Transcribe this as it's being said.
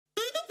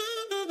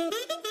Hi,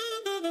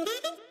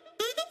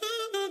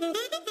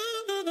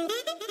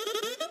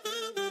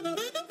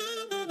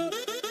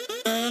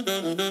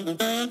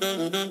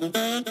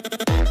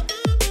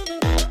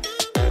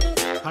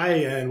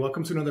 and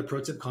welcome to another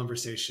Pro Tip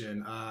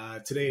conversation.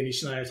 Today,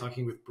 Anisha and I are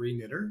talking with Bree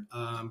Knitter.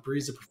 Bree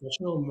is a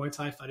professional Muay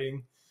Thai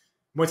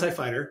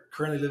fighter,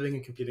 currently living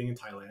and competing in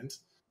Thailand.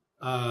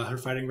 Her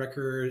fighting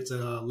record is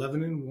an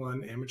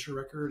 11-1 amateur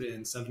record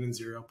and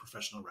 7-0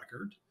 professional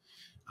record.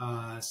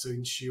 So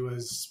she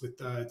was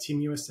with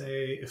Team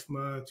USA,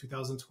 IFMA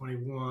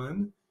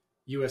 2021,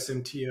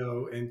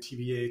 USMTO, and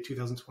TBA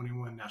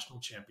 2021 national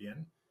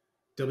champion,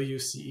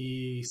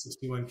 WCE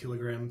 61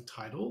 kilogram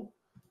title,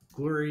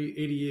 Glory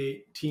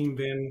 88 Team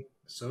Van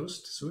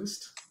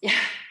Soest? Yeah,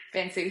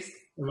 Van Soest.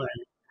 Am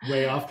I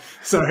way off?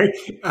 Sorry.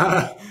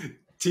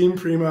 Team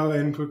Primo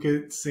and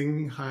Phuket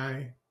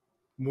Singhai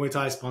Muay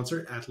Thai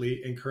sponsor,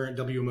 athlete, and current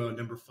WMO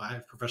number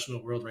 5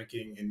 professional world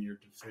ranking in your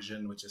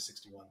division, which is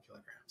 61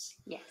 kilograms.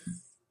 Yes.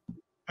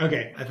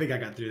 Okay, I think I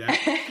got through that.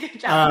 Good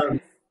job.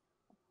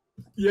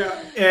 Yeah,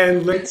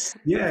 and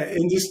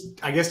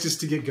just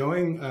to get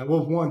going,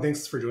 well, one,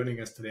 thanks for joining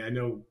us today. I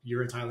know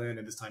you're in Thailand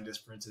and this time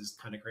difference is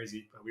kind of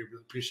crazy, but we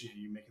really appreciate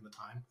you making the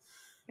time.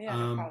 Yeah,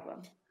 no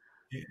problem.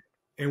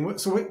 And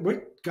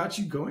what got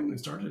you going and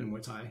started in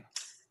Muay Thai?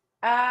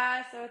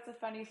 So it's a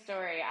funny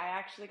story. I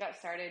actually got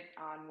started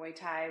on Muay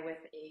Thai with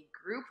a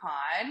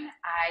Groupon.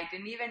 I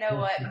didn't even know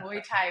what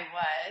Muay Thai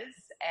was,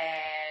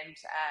 and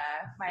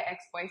my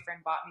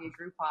ex-boyfriend bought me a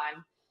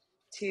Groupon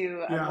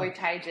to a Muay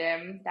Thai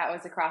gym that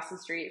was across the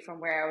street from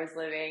where I was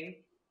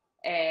living.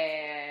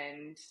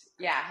 And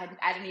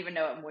I didn't even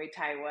know what Muay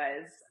Thai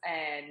was.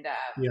 And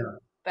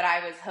but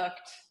I was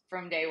hooked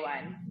from day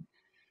one.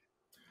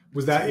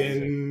 Was that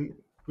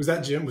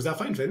gym? Was that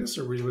Fine Fitness,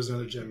 or was it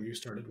another gym you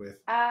started with?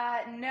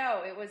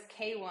 No, it was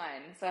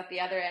K1. So at the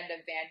other end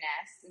of Van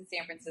Ness in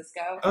San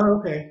Francisco. Oh,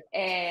 okay.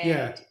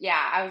 And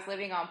I was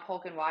living on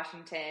Polk in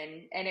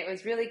Washington, and it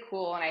was really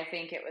cool. And I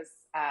think it was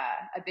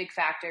a big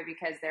factor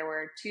because there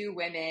were 2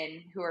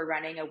 women who were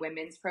running a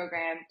women's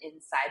program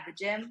inside the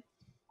gym,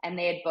 and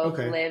they had both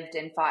lived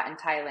and fought in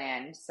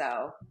Thailand.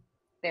 So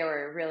they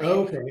were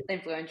really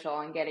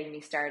influential in getting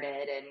me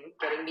started and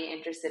getting me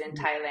interested in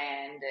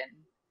Thailand.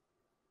 And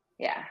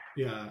yeah.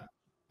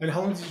 And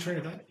how long did you train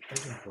at that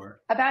gym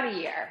for? About a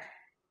year.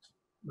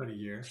 About a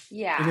year.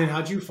 Yeah. And then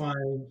how'd you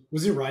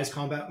was it Rise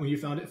Combat when you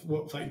found it?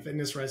 Fight and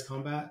Fitness, Rise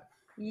Combat?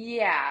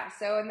 Yeah.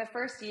 So in the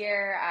first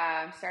year,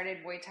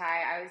 started Muay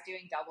Thai. I was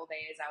doing double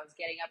days. I was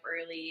getting up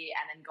early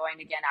and then going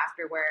again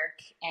after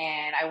work,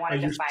 and I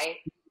wanted to fight.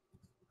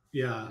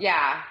 Yeah.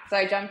 Yeah. So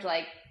I jumped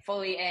like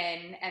fully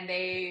in, and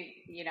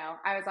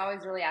I was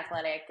always really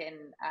athletic,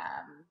 and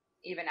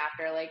even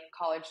after like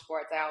college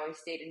sports, I always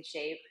stayed in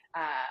shape.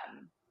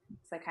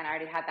 So I kind of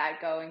already had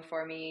that going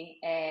for me,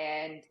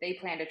 and they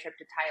planned a trip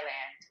to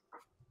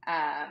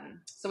Thailand.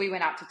 So we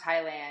went out to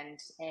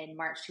Thailand in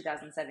March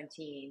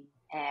 2017,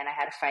 and I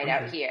had a fight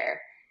out here.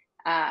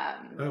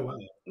 Oh wow!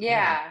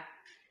 Yeah.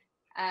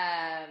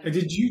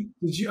 Did you?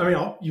 I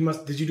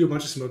mean, did you do a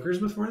bunch of smokers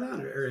before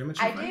that, or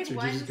amateur fights? I did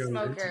one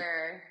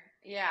smoker.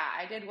 Yeah,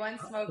 I did one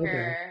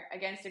smoker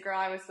against a girl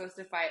I was supposed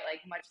to fight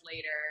like much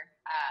later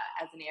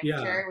as an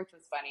amateur, which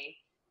was funny.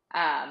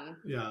 I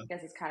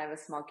guess it's kind of a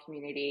small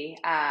community.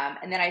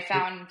 And then I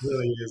found it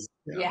really is.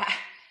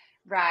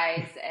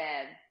 Rise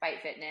and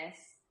Fight Fitness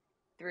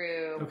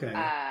through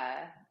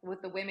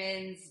with the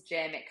women's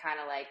gym. It kind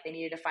of like they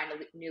needed to find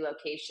a new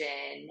location,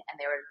 and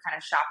they were kind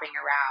of shopping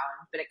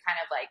around, but it kind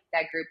of like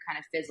that group kind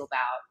of fizzled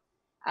out.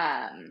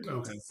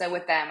 So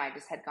with them, I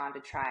just had gone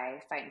to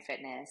try Fight and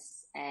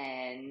Fitness,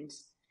 and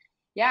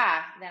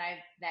then I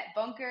met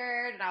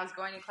Bunkered, and I was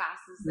going to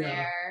classes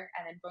there,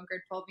 and then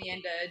Bunkered pulled me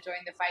in to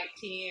join the fight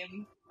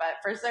team.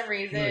 But for some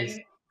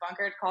reason,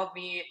 Bunkered called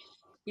me.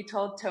 He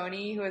told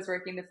Tony, who was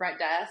working the front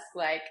desk,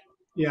 like,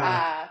 he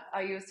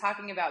was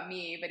talking about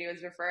me, but he was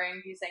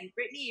saying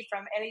Brittany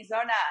from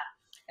Arizona.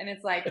 And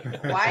it's like,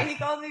 why he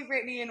called me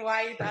Brittany and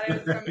why he thought I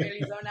was from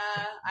Arizona,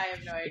 I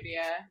have no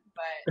idea.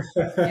 But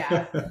so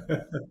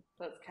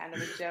it's kind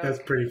of a joke. That's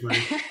pretty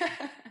funny.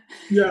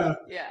 Yeah.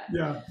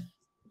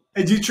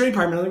 And do you train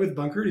primarily with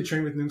Bunker? Do you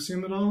train with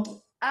Nungsium at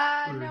all? No,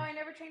 I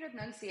never trained with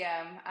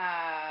Nungsium.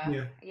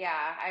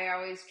 I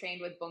always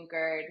trained with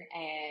Bunkered,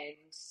 and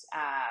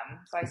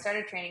so I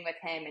started training with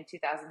him in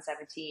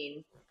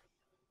 2017.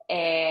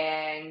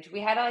 And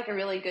we had like a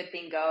really good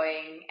thing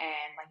going,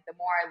 and like the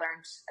more I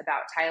learned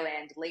about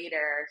Thailand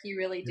later, he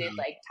really did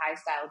like Thai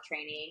style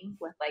training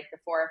with like the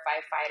 4 or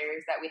 5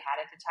 fighters that we had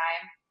at the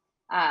time.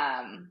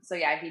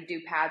 He'd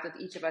do pads with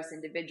each of us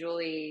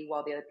individually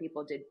while the other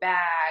people did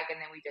bag, and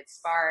then we did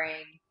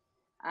sparring.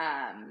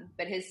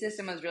 But his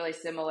system was really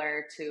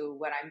similar to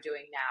what I'm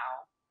doing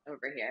now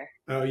over here.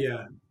 Oh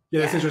yeah.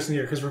 That's interesting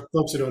here, because for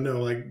folks who don't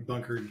know, like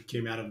Bunker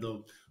came out of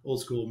the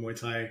old school Muay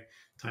Thai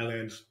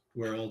Thailand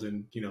world,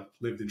 and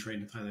lived and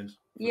trained in Thailand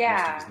for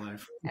most of his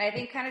life. And I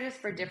think kind of just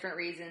for different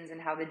reasons,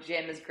 and how the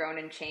gym has grown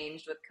and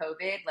changed with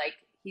COVID, like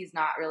he's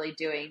not really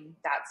doing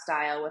that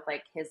style with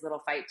like his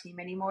little fight team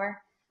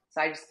anymore.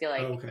 So I just feel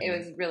like Okay. it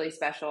was really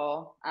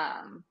special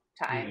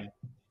time.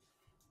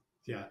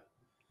 Yeah.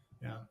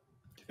 Yeah.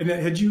 And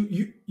then had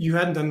you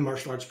hadn't done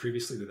martial arts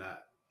previously to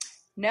that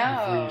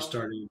before you No,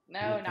 started?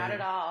 no, not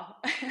at Okay.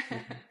 all.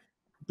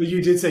 But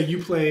you did say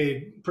you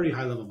played pretty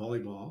high level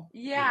volleyball at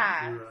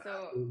Yeah. your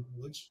So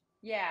college.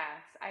 yeah,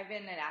 I've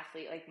been an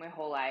athlete like my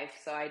whole life.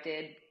 So I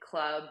did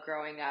club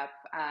growing up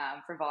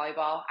for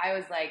volleyball. I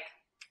was like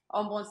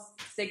almost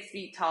 6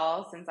 feet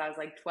tall since I was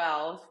like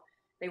 12.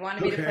 They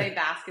wanted me to play Okay. Yeah.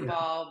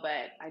 basketball,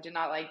 but I did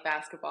not like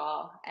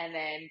basketball, and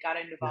then got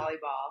into Yeah.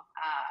 volleyball,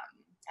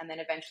 and then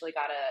eventually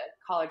got a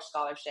college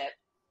scholarship.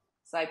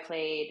 So I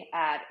played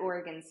at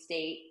Oregon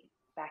State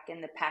back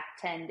in the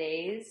Pac-10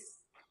 days.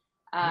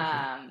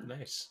 Okay.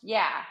 Nice.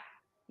 Yeah,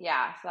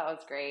 yeah, so that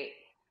was great.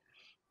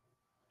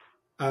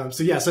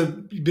 So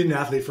you've been an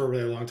athlete for a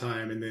really long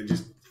time, and then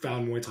just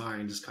found Muay Thai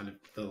and just kind of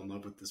fell in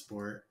love with the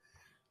sport.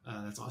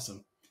 That's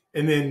awesome.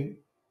 And then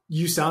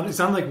it sounded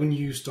like when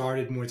you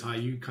started Muay Thai,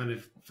 you kind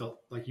of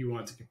felt like you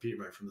wanted to compete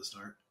right from the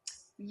start.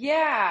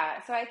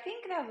 Yeah, so I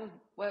think that was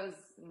what was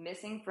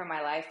missing from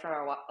my life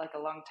for like a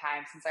long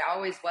time, since I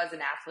always was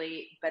an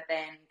athlete, but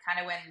then kind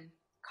of when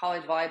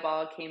college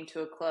volleyball came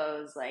to a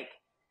close, like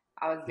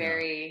I was Yeah.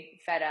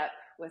 very fed up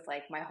with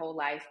like my whole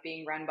life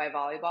being run by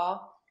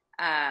volleyball.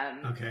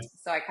 Okay.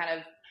 So I kind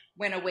of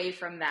went away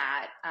from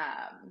that.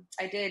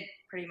 I did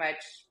pretty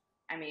much,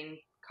 I mean,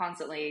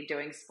 constantly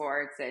doing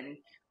sports and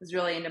was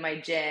really into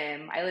my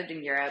gym. I lived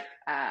in Europe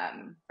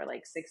for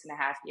like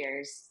 6.5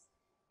 years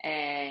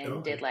and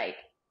Okay. did like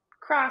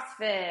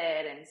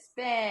CrossFit and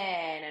spin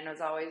and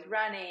was always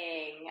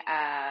running.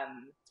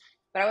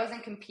 But I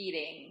wasn't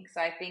competing.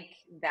 So I think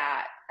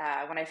that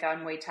when I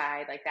found Muay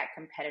Thai, like that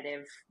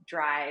competitive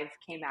drive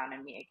came out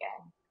in me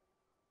again.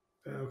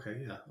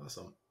 Okay. Yeah.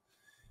 Awesome.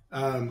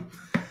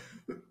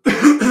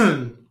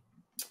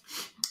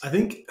 I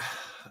think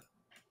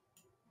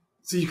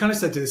so. You kind of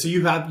said to this. So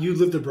you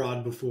lived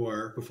abroad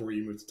before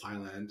you moved to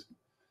Thailand.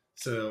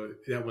 So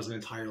that was an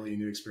entirely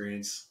new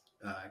experience.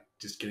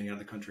 Just getting out of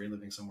the country and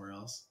living somewhere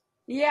else.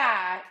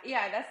 Yeah,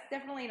 yeah, that's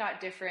definitely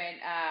not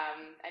different.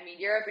 I mean,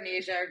 Europe and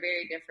Asia are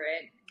very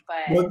different,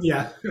 Well,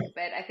 yeah.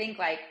 but I think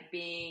like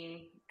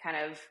being kind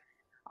of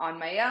on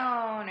my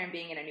own and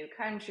being in a new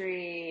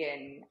country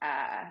and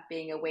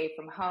being away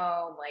from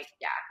home, like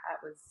yeah,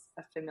 that was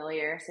a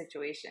familiar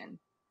situation.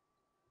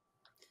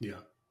 Yeah.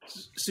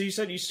 So you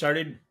said you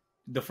started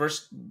the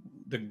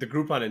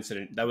Groupon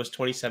incident. That was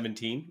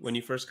 2017 when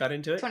you first got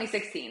into it?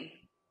 2016.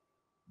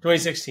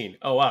 2016.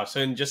 Oh, wow.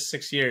 So in just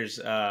 6 years,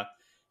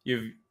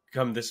 you've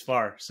come this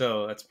far.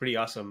 So that's pretty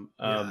awesome.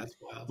 Yeah, that's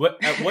wild.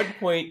 At what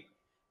point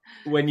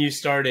when you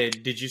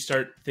started, did you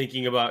start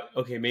thinking about,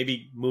 okay,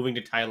 maybe moving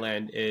to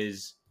Thailand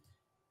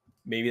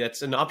maybe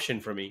that's an option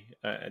for me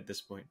at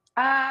this point?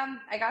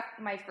 I got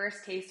my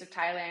first taste of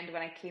Thailand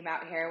when I came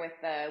out here with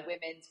the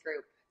women's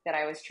group that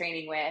I was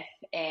training with,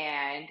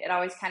 and it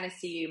always kind of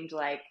seemed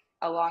like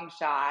a long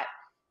shot,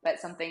 but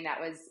something that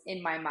was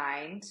in my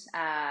mind.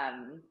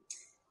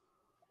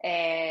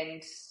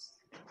 And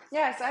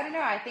yeah, so I don't know.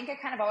 I think I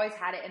kind of always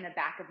had it in the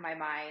back of my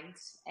mind,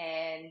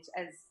 and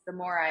as the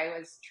more I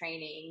was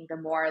training, the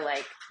more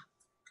like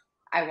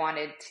I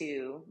wanted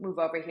to move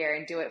over here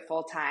and do it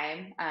full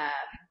time.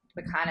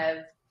 But kind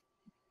of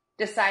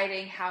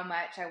deciding how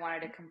much I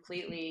wanted to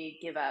completely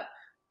give up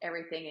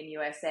everything in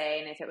USA,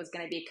 and if it was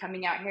going to be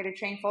coming out here to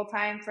train full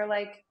time for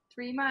like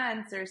 3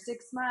 months or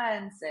 6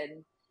 months.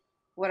 And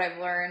what I've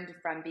learned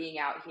from being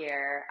out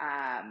here,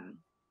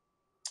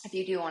 if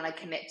you do want to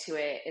commit to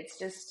it, it's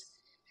just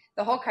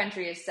the whole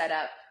country is set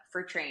up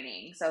for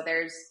training. So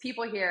there's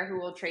people here who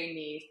will train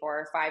me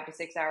for 5 to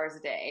 6 hours a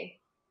day,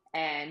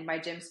 and my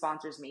gym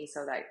sponsors me,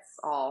 so that's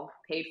all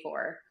paid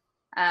for.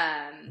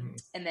 And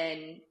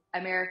then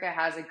America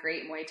has a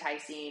great Muay Thai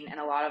scene and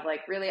a lot of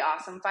like really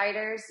awesome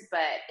fighters, but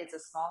it's a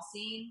small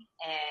scene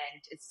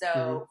and it's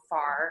so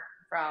far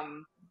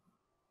from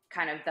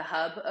kind of the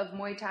hub of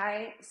Muay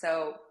Thai.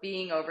 So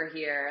being over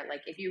here,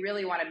 like if you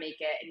really want to make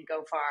it and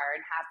go far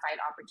and have fight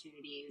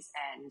opportunities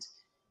and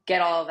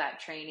get all of that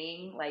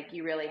training, like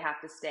you really have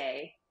to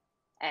stay.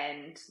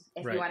 And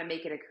if you want to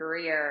make it a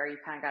career, you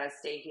kind of got to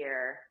stay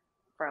here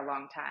for a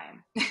long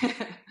time.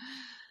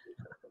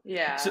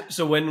 Yeah.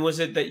 So when was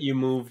it that you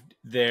moved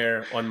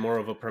there on more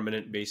of a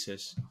permanent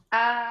basis? So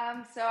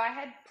I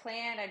had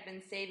planned, I'd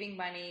been saving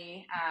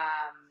money.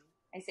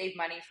 I saved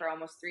money for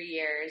almost 3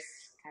 years,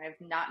 kind of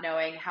not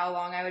knowing how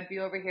long I would be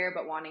over here,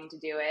 but wanting to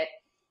do it.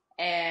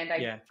 And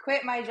I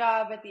quit my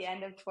job at the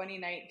end of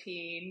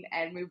 2019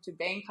 and moved to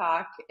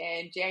Bangkok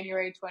in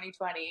January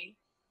 2020.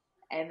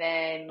 And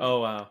then,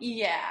 oh, wow.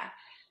 Yeah.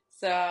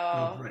 So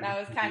that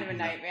was kind of a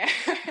nightmare.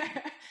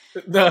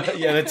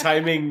 The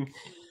timing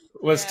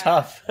was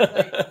tough.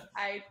 Like,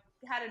 I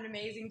had an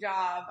amazing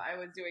job. I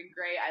was doing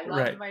great. I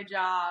loved my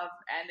job.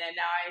 And then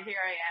now here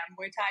I am.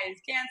 Muay Thai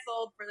is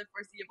canceled for the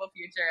foreseeable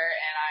future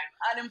and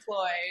I'm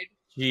unemployed.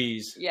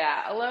 Jeez.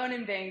 Yeah, alone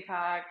in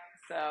Bangkok.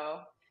 So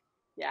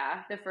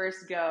yeah, the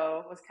first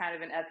go was kind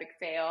of an epic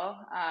fail.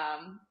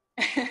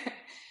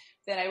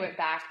 Then I went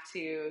back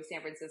to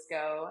San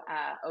Francisco,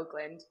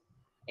 Oakland,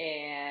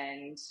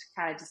 and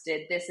kind of just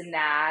did this and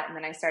that. And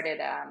then I started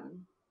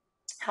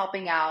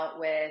helping out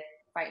with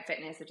Fight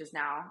Fitness, which is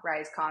now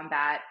Rise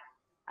Combat,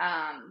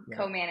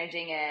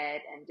 co-managing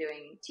it and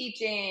doing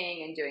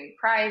teaching and doing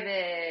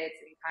privates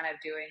and kind of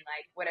doing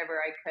like whatever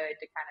I could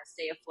to kind of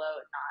stay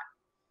afloat, not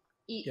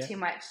eat too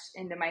much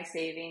into my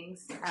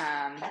savings.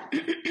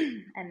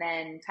 And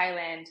then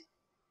Thailand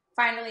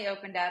finally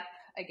opened up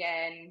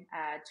again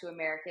to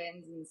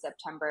Americans in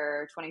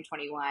September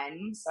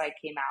 2021. So I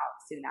came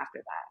out soon after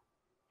that.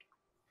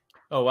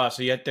 Oh, wow.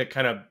 So you had to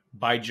kind of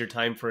bide your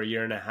time for a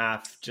year and a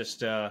half,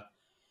 just,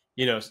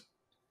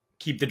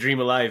 keep the dream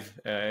alive,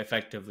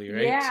 effectively,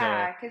 right?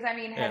 Yeah, because I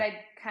mean, had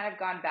I kind of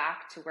gone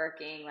back to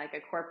working like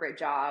a corporate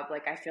job,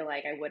 like I feel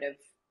like I would have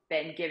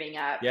been giving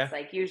up. Yeah. It's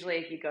like usually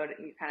if you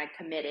you kind of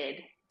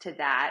committed to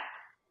that.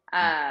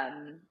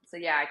 So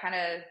yeah, I kind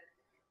of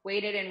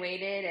waited,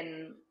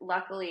 and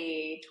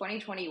luckily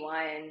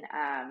 2021,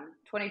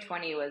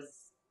 2020 was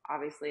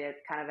obviously a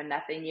kind of a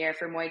nothing year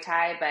for Muay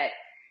Thai, but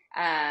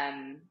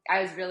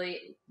I was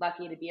really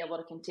lucky to be able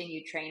to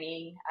continue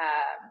training.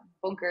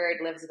 Bunker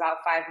lives about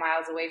 5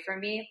 miles away from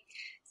me.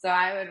 So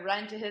I would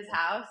run to his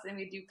house and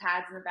we'd do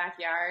pads in the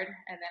backyard,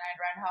 and then I'd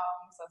run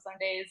home. So some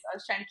days I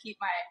was trying to keep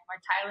my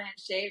Thailand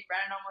shape,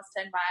 running almost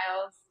 10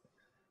 miles,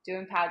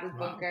 doing pads with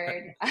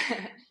Bunker.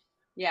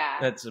 Yeah.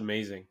 That's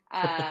amazing.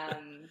 I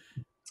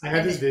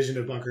had this vision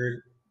of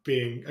Bunker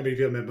being, I mean, if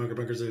you haven't met Bunker,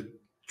 Bunker's a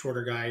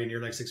shorter guy and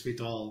you're like 6 feet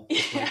tall.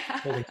 Like,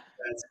 holding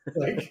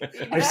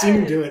I've seen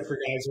him do it for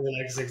guys who are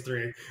like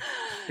 6'3",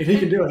 and he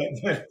can do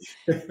it.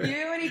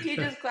 When he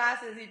teaches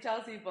classes, he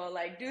tells people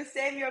like, do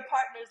same your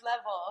partner's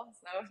level.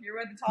 So if you're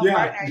with a tall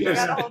partner, you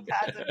gotta hold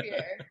pads up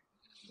here.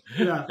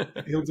 Yeah,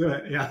 he'll do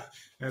it. Yeah,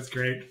 that's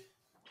great.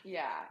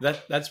 Yeah,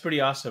 that's pretty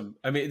awesome.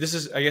 I mean,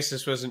 I guess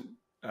this wasn't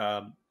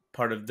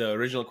part of the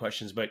original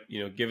questions, but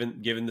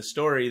given the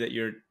story that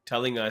you're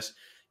telling us,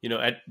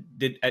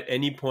 at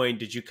any point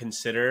did you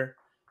consider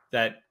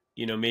that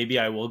maybe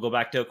I will go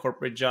back to a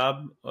corporate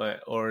job,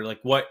 or like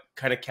what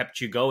kind of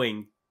kept you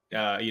going,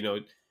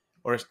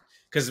 or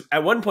because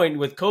at one point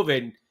with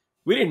COVID,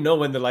 we didn't know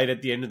when the light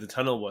at the end of the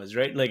tunnel was,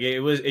 right? Like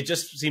it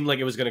just seemed like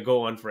it was going to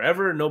go on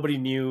forever. Nobody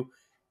knew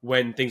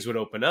when things would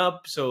open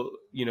up. So,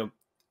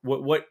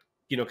 what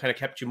kind of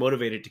kept you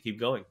motivated to keep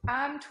going?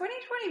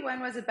 2021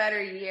 was a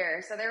better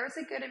year. So there was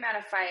a good amount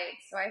of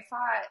fights. So I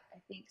fought, I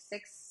think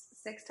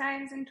six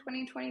times in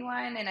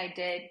 2021, and I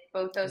did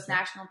both those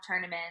national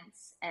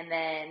tournaments, and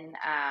then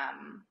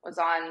was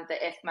on the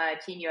IFMA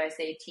Team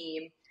USA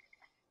team.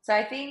 So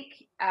I think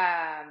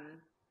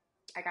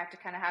I got to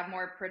kind of have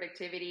more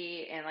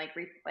productivity and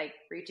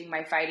reaching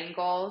my fighting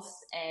goals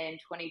in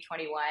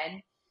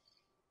 2021.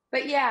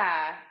 But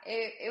yeah,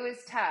 it was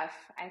tough.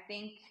 I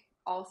think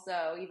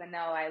also, even though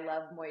I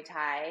love Muay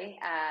Thai,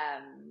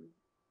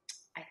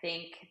 I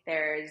think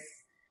there's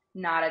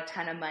not a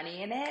ton of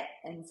money in it,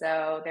 and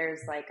so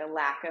there's like a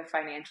lack of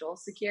financial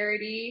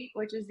security,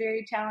 which is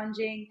very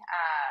challenging.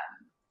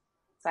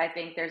 So I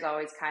think there's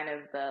always kind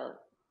of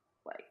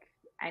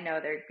I know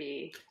it'd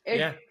be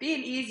an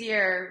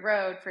easier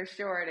road for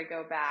sure to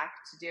go back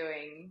to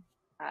doing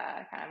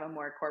kind of a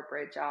more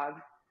corporate job.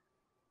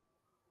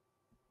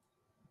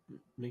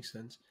 Makes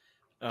sense.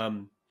 I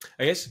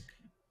guess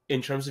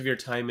in terms of your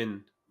time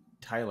in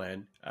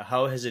Thailand,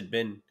 how has it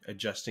been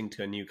adjusting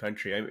to a new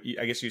country?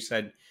 I guess you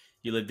said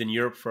you lived in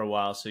Europe for a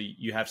while, so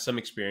you have some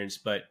experience,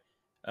 but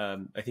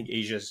I think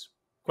Asia's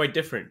quite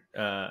different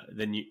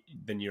than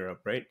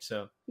Europe, right?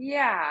 So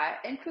yeah,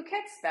 and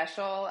Phuket's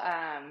special.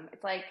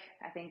 It's like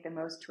I think the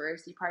most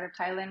touristy part of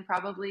Thailand,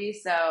 probably.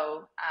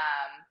 So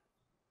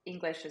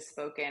English is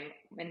spoken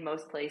in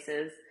most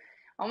places,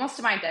 almost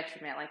to my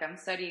detriment. Like I'm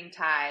studying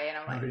Thai, and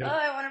I'm like,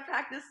 I want to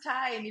practice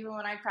Thai, and even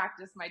when I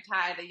practice my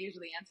Thai, they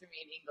usually answer me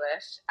in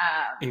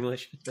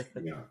English.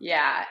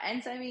 Yeah,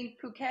 and so I mean,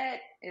 Phuket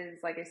is,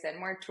 like I said,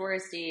 more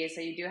touristy,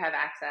 so you do have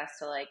access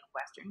to like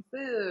Western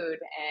food,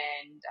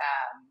 and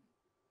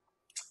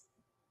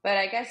but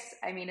I guess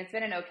I mean it's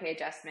been an okay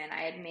adjustment.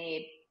 I had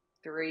made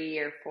 3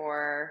 or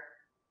 4,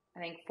 I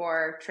think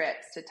 4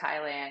 trips to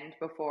Thailand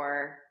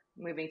before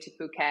moving to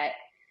Phuket.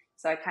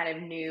 So I kind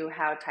of knew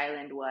how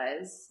Thailand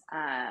was.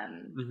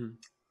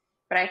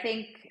 But I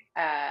think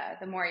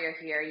the more you're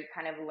here, you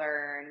kind of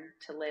learn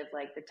to live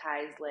like the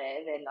Thais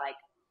live. And like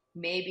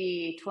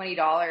maybe $20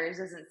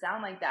 doesn't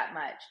sound like that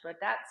much, but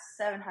that's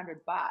 700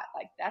 baht.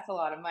 Like that's a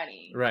lot of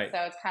money. Right. So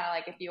it's kind of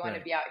like if you want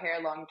to be out here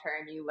long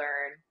term, you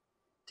learn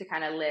to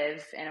kind of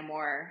live in a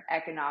more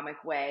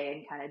economic way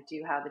and kind of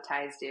do how the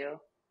Thais do.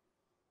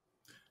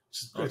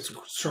 It's a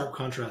sharp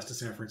contrast to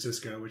San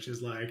Francisco, which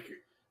is like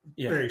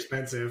very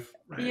expensive.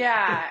 Right?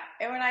 Yeah.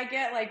 And when I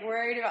get like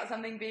worried about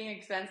something being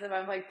expensive,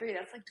 I'm like, Bree,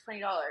 that's like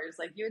 $20.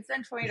 Like you would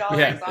spend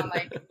 $20 on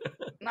like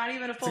not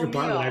even a full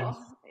meal.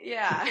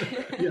 Yeah.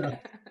 Yeah.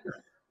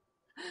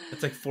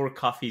 It's like 4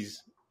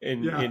 coffees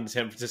in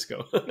San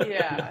Francisco.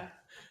 Yeah.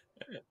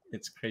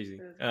 It's crazy.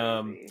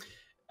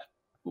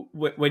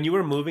 When you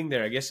were moving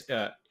there, I guess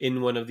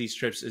in one of these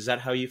trips, is that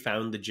how you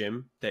found the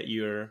gym that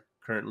you're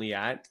currently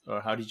at,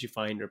 or how did you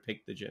find or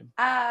pick the gym?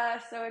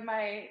 So in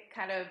my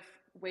kind of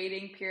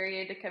waiting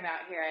period to come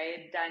out here.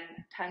 I had done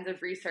tons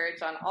of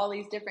research on all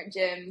these different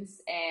gyms,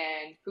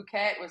 and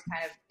Phuket was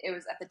it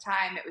was at the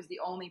time, it was the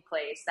only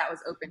place that was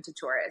open to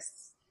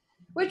tourists,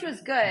 which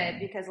was good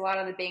because a lot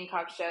of the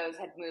Bangkok shows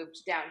had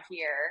moved down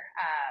here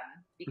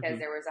because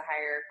there was a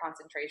higher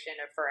concentration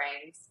of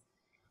Farangs.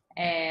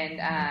 And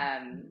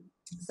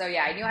so,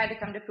 yeah, I knew I had to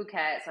come to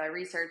Phuket, so I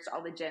researched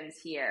all the gyms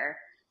here.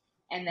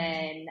 And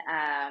then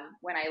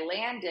when I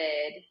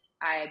landed,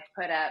 I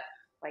put up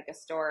like a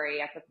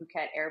story at the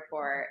Phuket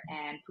airport,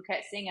 and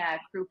Phuket Singa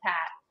Crew Pat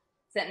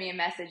sent me a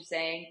message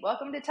saying,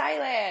 "Welcome to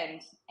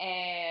Thailand."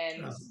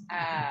 And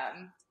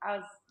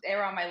they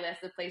were on my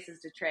list of places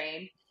to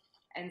train.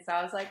 And so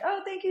I was like,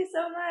 "Oh, thank you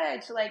so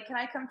much. Like, can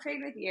I come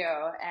train with you?"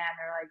 And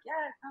they're like,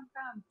 "Yeah,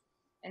 come."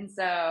 And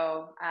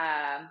so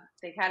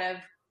they kind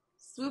of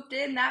swooped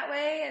in that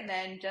way. And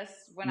then just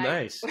when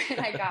I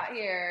got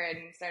here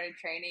and started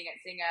training at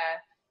Singa,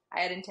 I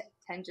had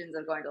intentions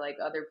of going to like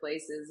other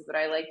places, but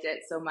I liked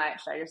it so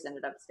much, I just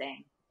ended up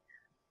staying.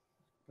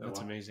 That's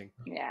amazing.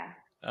 Yeah.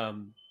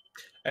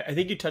 I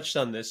think you touched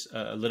on this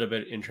a little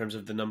bit in terms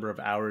of the number of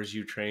hours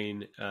you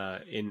train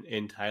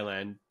in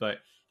Thailand, but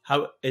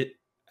have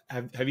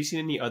you seen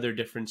any other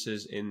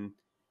differences in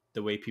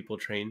the way people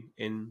train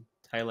in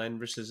Thailand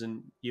versus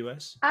in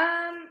US?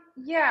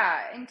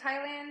 Yeah, in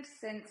Thailand,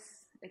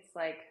 since it's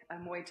like a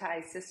Muay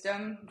Thai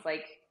system,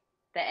 like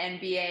the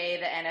NBA,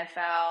 the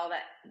NFL,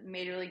 that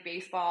Major League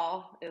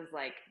Baseball is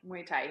like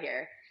Muay Thai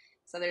here.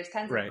 So there's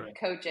tons of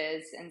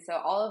coaches. And so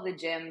all of the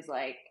gyms,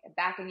 like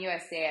back in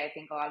USA, I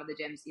think a lot of the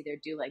gyms either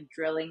do like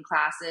drilling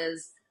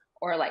classes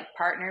or like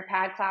partner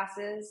pad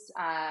classes,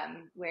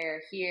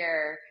 where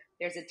here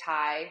there's a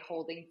Thai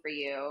holding for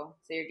you.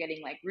 So you're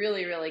getting like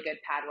really, really good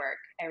pad work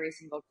every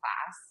single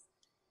class.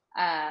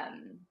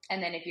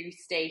 And then if you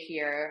stay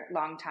here a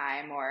long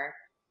time, or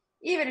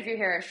even if you're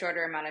here a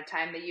shorter amount of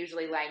time, they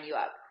usually line you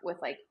up with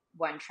like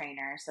one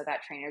trainer. So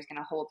that trainer is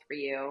going to hold for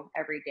you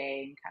every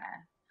day and kind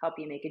of help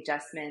you make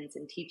adjustments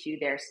and teach you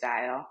their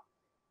style.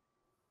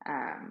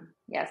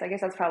 So I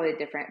guess that's probably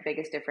the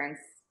biggest difference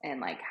in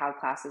like how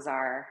classes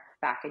are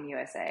back in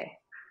USA.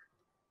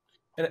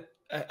 And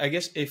I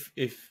guess if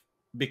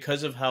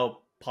because of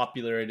how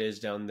popular it is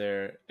down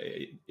there,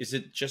 is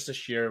it just a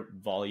sheer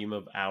volume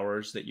of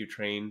hours that you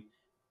train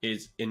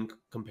is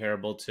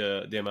incomparable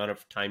to the amount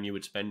of time you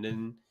would spend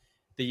in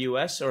the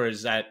US, or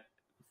is that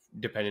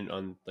dependent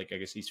on like, I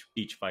guess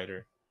each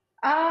fighter?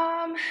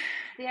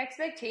 The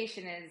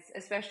expectation is,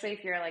 especially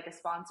if you're like a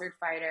sponsored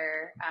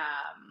fighter,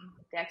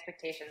 the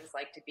expectation is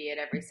like to be at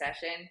every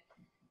session.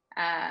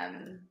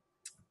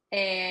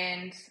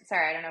 And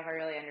sorry, I don't know if I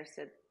really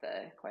understood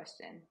the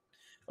question.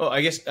 Oh,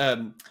 I guess I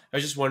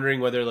was just wondering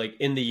whether like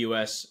in the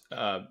US,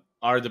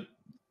 are the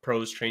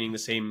pros training the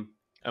same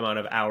amount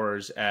of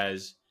hours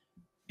as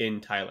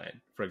in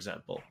Thailand, for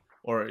example,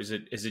 or is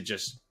it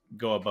just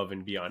go above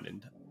and beyond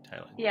in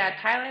Thailand? Yeah,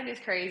 Thailand is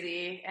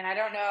crazy, and I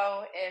don't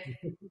know if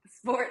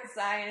sports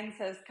science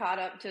has caught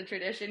up to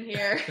tradition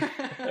here.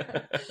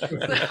 So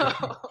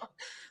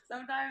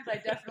sometimes I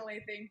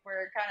definitely think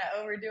we're kind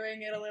of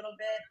overdoing it a little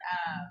bit.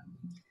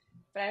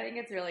 But I think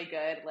it's really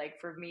good. Like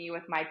for me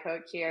with my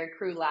coach here,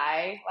 Crew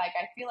Lai, like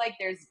I feel like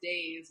there's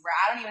days where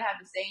I don't even have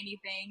to say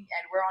anything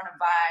and we're on a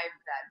vibe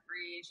that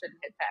Bree shouldn't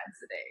hit pads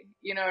today.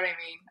 You know what I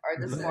mean? Or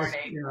this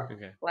morning.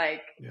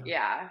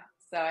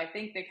 So I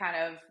think they kind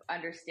of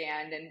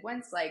understand. And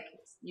once like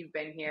you've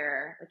been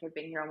here, like I've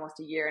been here almost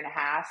a year and a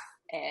half.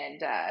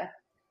 And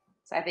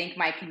so I think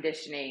my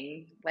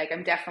conditioning, like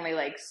I'm definitely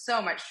like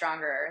so much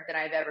stronger than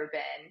I've ever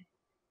been.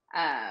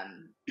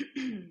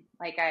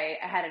 Like I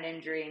had an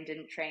injury and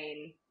didn't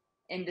train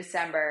in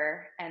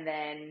December, and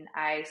then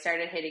I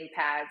started hitting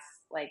pads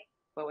like,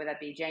 what would that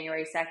be,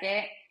 January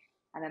 2nd,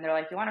 and then they're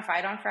like, "You want to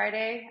fight on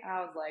Friday?" And I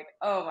was like,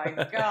 "Oh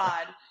my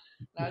god."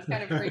 And I was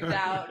kind of freaked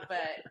out,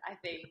 but I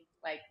think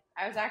like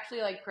I was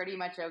actually like pretty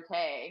much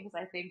okay, because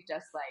I think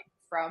just like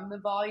from the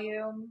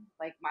volume,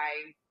 like my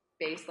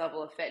base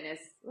level of fitness,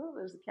 oh,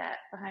 there's a cat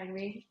behind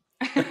me,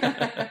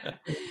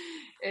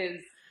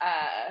 is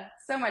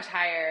so much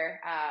higher.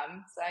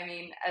 So I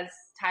mean, as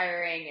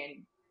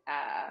tiring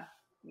and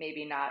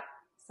maybe not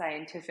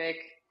scientific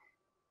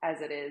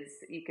as it is,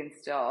 you can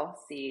still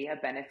see a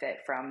benefit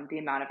from the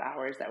amount of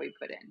hours that we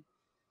put in.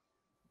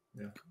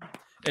 Yeah.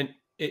 And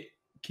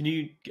can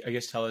you, I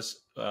guess, tell us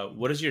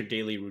what does your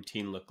daily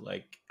routine look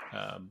like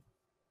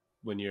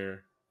when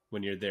you're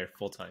there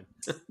full time?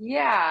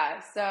 Yeah.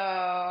 So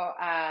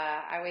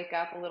I wake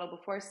up a little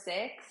before 6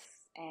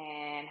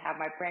 and have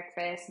my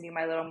breakfast, do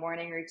my little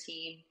morning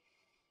routine.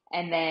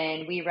 And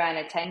then we run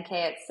a 10K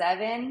at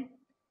 7.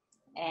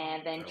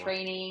 And then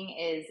training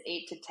is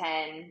 8 to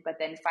 10, but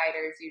then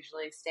fighters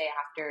usually stay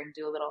after and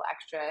do a little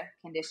extra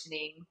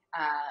conditioning.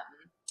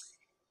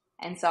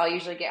 And so I'll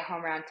usually get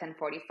home around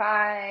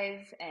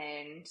 10:45,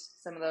 and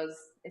some of those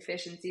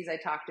efficiencies I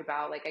talked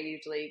about, like I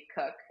usually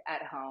cook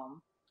at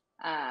home.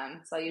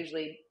 So I'll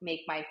usually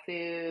make my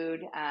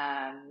food,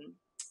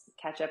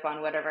 catch up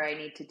on whatever I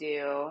need to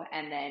do,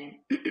 and then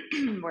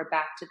we're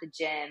back to the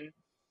gym.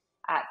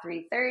 at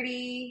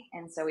 3:30.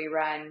 And so we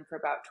run for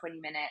about 20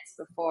 minutes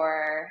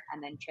before,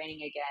 and then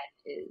training again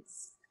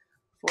is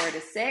 4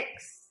 to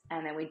 6.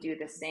 And then we do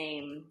the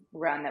same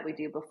run that we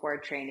do before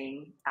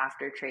training,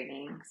 after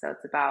training. So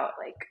it's about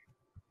like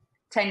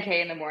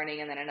 10K in the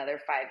morning and then another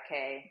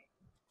 5K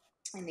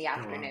in the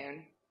afternoon.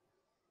 Wow.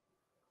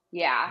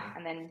 Yeah.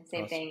 And then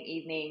same thing,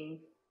 evening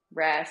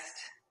rest.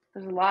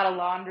 There's a lot of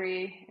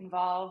laundry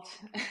involved.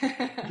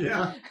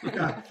 Yeah.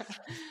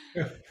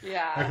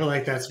 I feel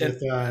like that's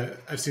with,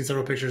 I've seen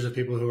several pictures of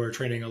people who are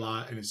training a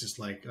lot, and it's just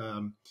like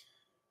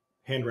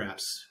hand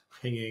wraps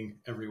hanging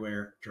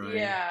everywhere, drying.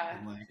 Yeah.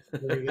 And like,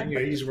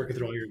 you're just working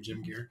through all your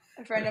gym gear.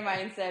 A friend of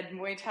mine said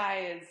Muay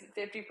Thai is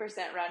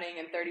 50% running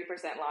and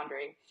 30%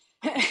 laundry.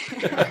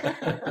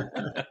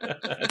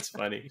 That's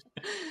funny.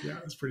 Yeah,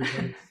 that's pretty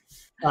funny.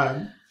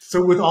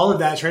 So with all of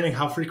that training,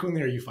 how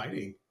frequently are you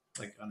fighting?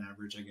 Like on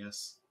average, I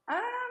guess.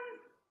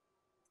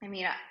 I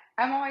mean,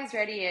 I'm always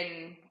ready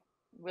and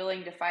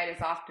willing to fight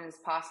as often as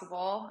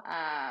possible.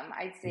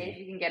 I'd say if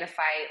you can get a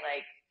fight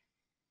like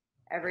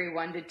every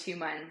 1 to 2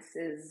 months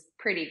is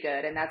pretty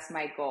good, and that's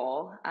my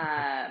goal. So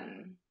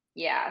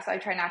I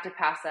try not to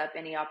pass up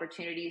any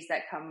opportunities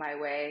that come my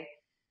way.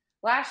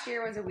 Last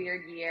year was a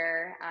weird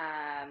year.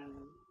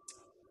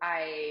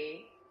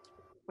 I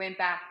went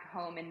back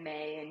home in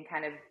May and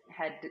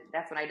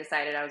that's when I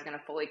decided I was going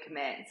to fully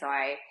commit. So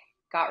I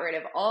got rid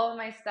of all of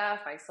my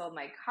stuff. I sold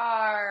my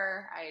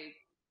car. I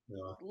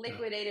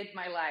liquidated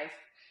my life.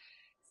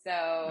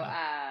 So,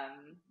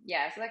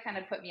 so that kind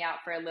of put me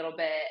out for a little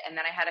bit. And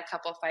then I had a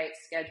couple fights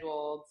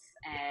scheduled,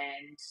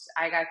 and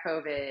I got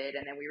COVID,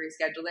 and then we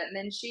rescheduled it, and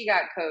then she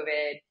got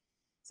COVID.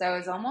 So it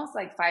was almost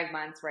like 5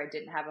 months where I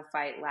didn't have a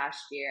fight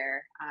last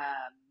year.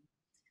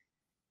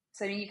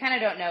 So you kind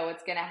of don't know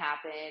what's going to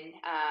happen.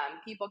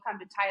 People come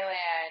to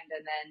Thailand,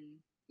 and then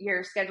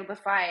you're scheduled to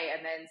fight,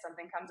 and then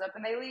something comes up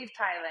and they leave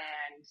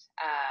Thailand.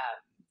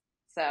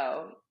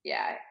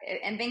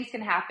 And things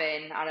can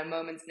happen on a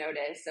moment's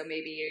notice. So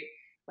maybe,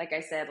 like I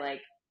said,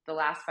 like the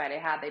last fight I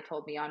had, they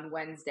told me on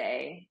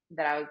Wednesday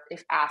that I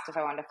was asked if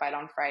I wanted to fight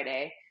on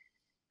Friday.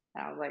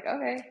 And I was like,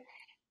 okay.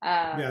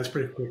 It's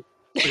pretty quick.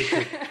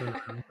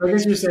 I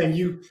guess you're saying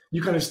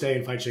you kind of stay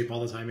in fight shape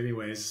all the time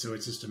anyways, so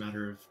it's just a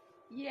matter of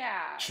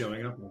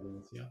showing up.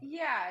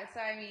 So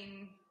I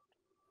mean,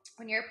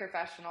 when you're a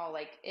professional,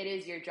 like it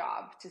is your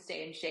job to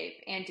stay in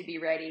shape and to be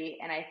ready.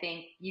 And I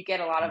think you get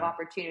a lot of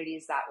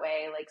opportunities that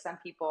way. Like some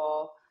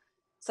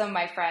of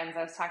my friends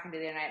I was talking to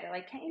the other night, they're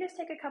like, can't you just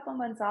take a couple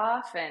months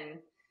off?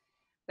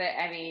 But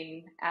I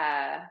mean,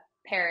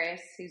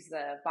 Paris, who's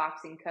the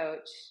boxing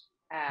coach,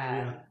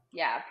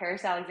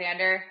 Paris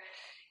Alexander,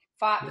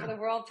 fought for the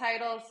world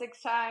title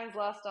 6 times,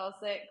 lost all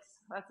 6.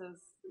 That's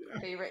his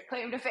favorite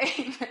claim to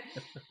fame.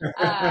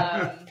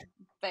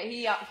 But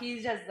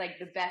he's just like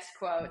the best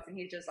quotes, and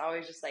he's just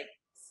always just like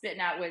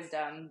spitting out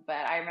wisdom.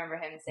 But I remember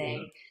him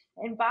saying,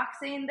 in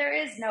boxing, there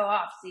is no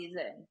off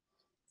season.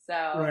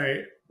 So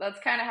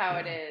that's kind of how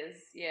it is.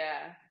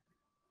 Yeah.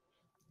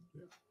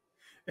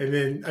 And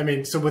then, I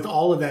mean, so with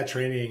all of that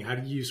training, how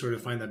do you sort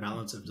of find that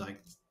balance of like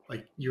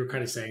you were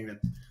kind of saying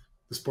that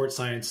the sports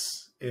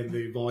science and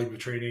the volume of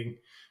training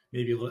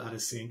may be a little out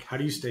of sync. How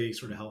do you stay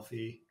sort of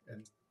healthy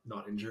and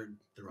not injured?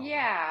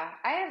 I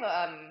have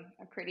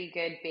a pretty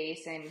good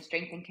base in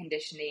strength and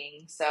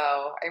conditioning.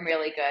 So I'm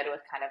really good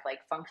with kind of like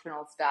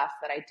functional stuff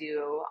that I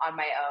do on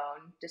my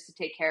own just to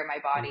take care of my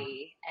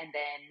body. And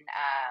then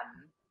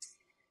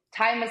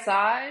Thai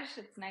massage.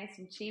 It's nice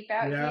and cheap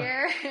out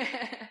here.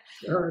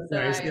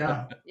 Nice.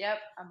 Yep.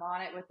 I'm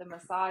on it with the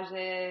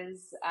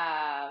massages.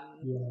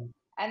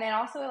 And then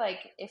also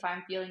like if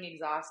I'm feeling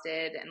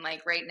exhausted, and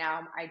like right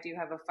now I do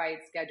have a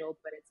fight scheduled,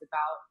 but it's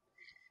about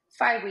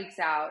 5 weeks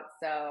out.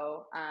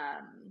 So,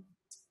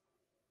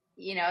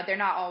 they're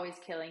not always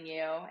killing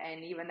you.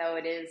 And even though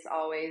it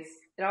always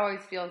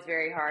feels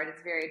very hard,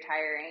 it's very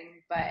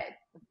tiring, but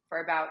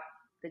for about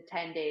the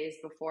 10 days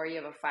before you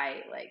have a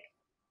fight, like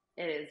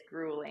it is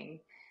grueling.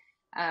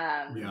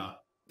 But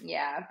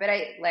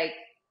I like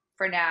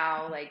for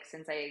now, like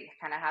since I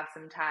kind of have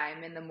some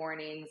time in the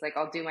mornings, like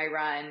I'll do my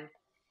run.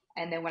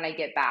 And then when I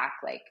get back,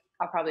 like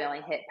I'll probably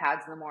only hit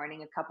pads in the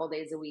morning a couple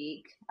days a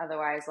week.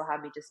 Otherwise they'll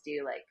have me just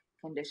do like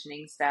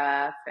conditioning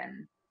stuff.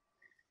 And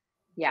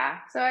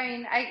so I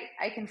mean,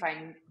 I can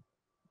find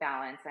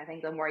balance. I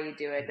think the more you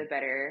do it, the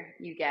better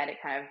you get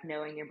at kind of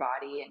knowing your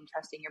body and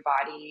trusting your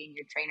body, and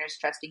your trainer's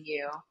trusting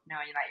you,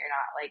 knowing that you're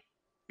not like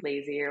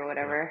lazy or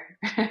whatever.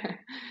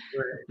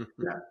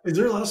 Is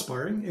there a lot of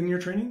sparring in your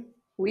training?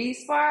 We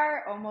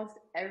spar almost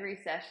every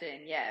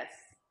session. Yes.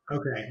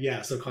 Okay.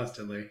 Yeah. So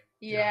constantly.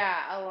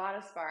 A lot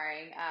of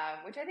sparring,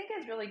 which I think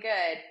is really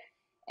good.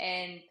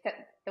 And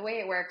the way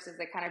it works is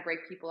they kind of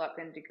break people up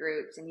into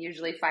groups, and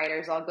usually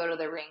fighters all go to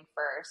the ring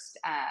first,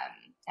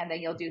 and then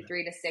you'll do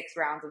 3 to 6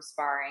 rounds of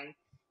sparring.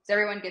 So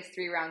everyone gets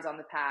 3 rounds on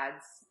the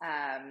pads.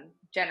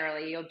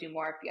 Generally, you'll do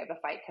more if you have a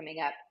fight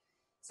coming up.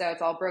 So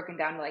it's all broken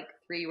down to like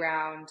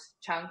 3-round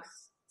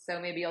chunks. So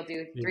maybe you'll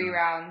do 3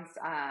 rounds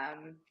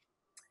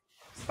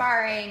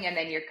sparring, and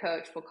then your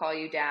coach will call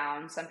you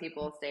down. Some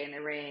people will stay in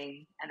the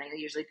ring, and then you'll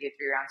usually do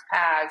 3 rounds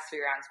pads, 3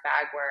 rounds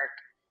bag work,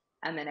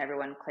 and then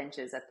everyone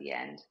clinches at the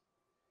end.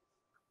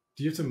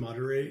 Do you have to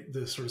moderate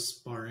the sort of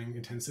sparring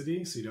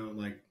intensity so you don't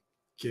like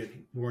get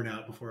worn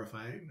out before a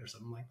fight or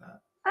something like that?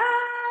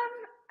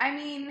 I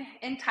mean,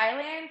 in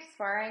Thailand,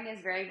 sparring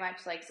is very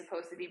much like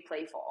supposed to be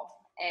playful,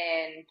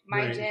 and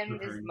my gym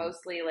is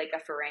mostly like a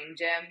Farang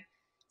gym,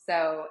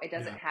 so it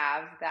doesn't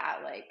have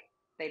that like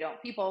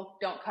people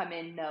don't come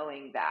in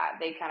knowing that.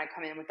 They kind of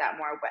come in with that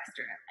more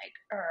Western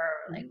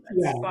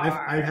let's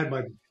spar. I've had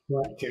my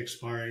butt kicked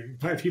sparring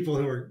by people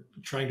who are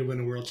trying to win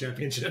a world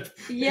championship.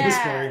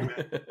 Yeah.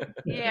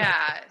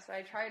 Yeah. So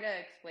I try to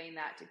explain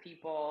that to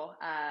people.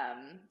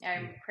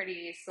 I'm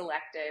pretty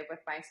selective with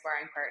my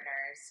sparring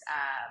partners.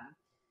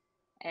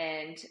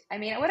 And I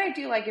mean, what I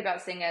do like about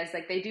Singa is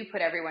like they do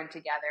put everyone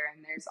together,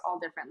 and there's all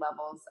different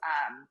levels,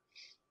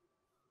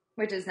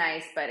 which is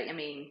nice. But I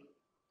mean,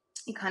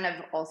 you kind of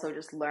also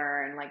just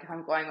learn, like if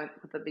I'm going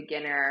with a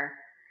beginner,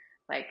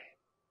 like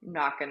I'm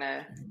not going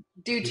to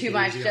do too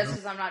much just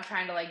because I'm not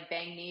trying to like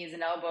bang knees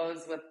and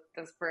elbows with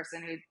this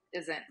person who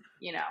isn't,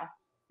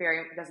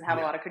 doesn't have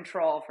a lot of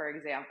control, for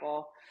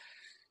example.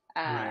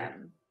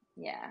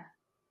 Yeah.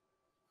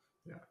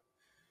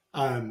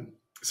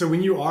 So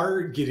when you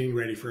are getting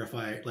ready for a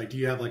fight, like do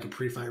you have like a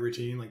pre-fight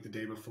routine like the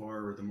day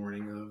before or the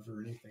morning of or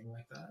anything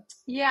like that?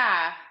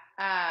 Yeah.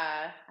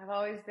 I've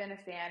always been a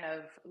fan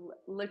of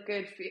look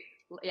good,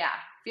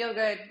 feel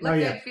good,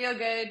 good, feel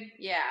good.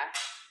 Yeah.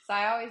 So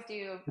I always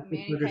do a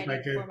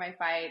mani-pedi before my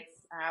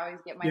fights. I always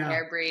get my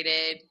hair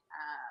braided.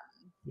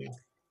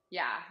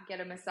 Get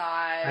a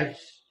massage.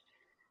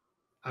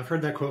 I've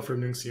heard that quote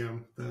from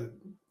Nunxium, the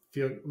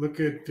look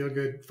good, feel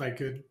good, fight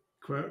good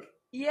quote.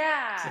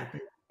 Yeah.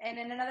 And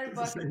in another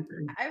book,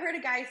 I've heard a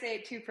guy say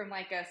it too from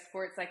like a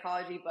sports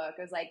psychology book.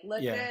 It was like,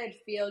 look good,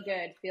 feel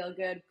good,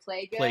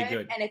 play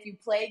good. And if you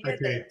play good,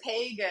 then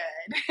pay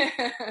good.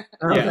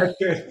 That's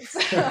good.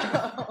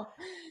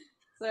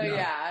 So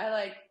I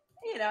like,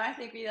 I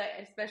think we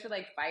like, especially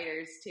like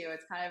fighters too,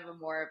 it's kind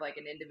of more of like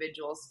an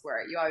individual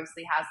sport. You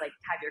obviously have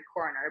your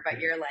corner,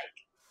 but you're like,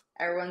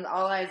 everyone's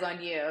all eyes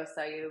on you.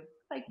 So you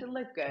like to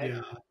look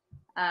good.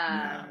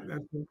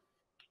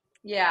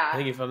 I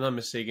think if I'm not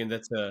mistaken,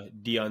 that's a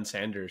Deion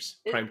Sanders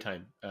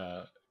primetime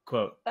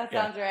quote. That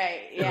sounds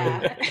right.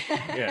 Yeah.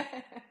 Yeah.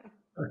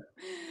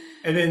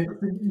 And then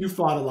you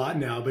fought a lot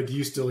now, but do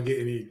you still get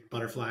any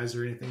butterflies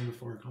or anything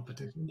before a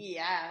competition?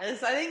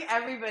 Yes, I think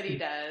everybody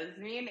does.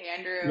 Me and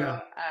Andrew,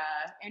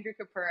 Andrew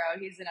Capurro,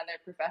 he's another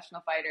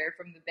professional fighter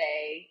from the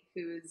Bay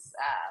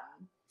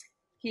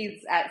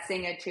he's at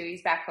Singa too.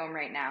 He's back home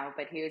right now,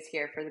 but he was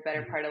here for the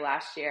better part of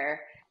last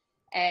year.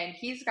 And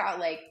he's got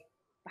like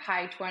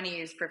high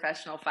 20s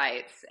professional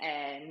fights,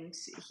 and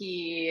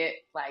he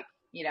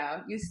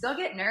you still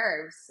get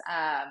nerves.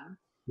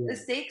 The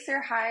stakes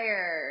are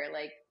higher,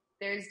 like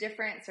there's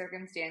different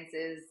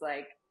circumstances,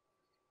 like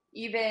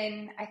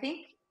even I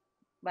think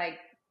like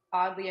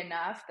oddly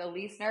enough the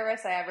least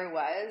nervous I ever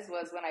was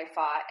when I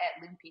fought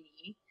at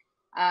Lumpini.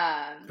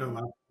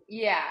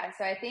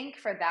 So I think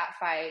for that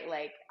fight,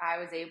 like I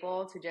was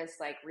able to just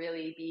like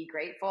really be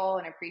grateful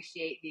and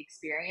appreciate the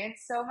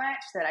experience so much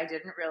that I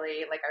didn't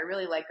really I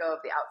really let go of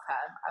the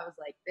outcome. I was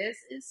like, this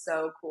is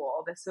so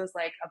cool. This was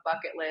like a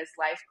bucket list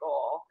life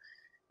goal.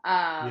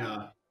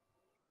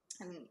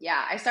 And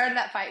I started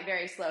that fight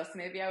very slow, so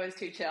maybe I was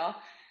too chill.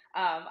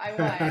 I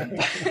won.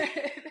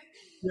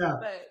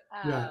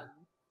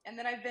 And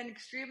then I've been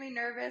extremely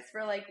nervous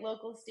for like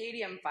local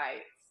stadium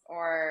fights,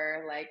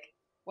 or like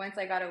once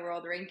I got a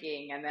world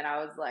ranking, and then I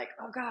was like,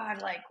 oh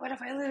God, like what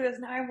if I lose?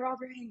 Now I'm world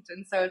ranked.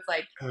 And so it's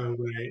like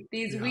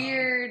these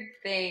weird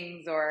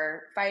things,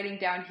 or fighting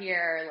down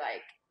here,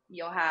 like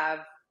you'll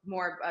have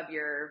more of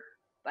your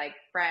like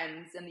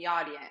friends in the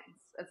audience.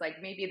 It's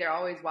like maybe they're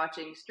always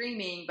watching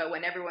streaming, but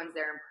when everyone's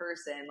there in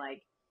person,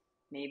 like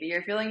maybe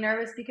you're feeling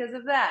nervous because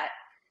of that.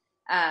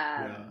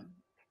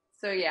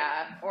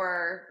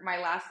 Or my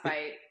last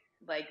fight,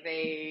 like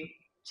they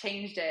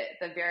changed it at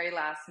the very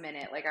last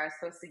minute. Like I was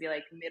supposed to be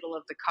like middle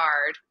of the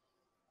card,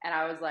 and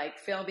I was like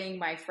filming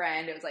my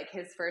friend. It was like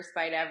his first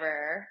fight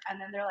ever.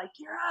 And then they're like,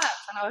 you're up.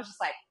 And I was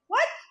just like,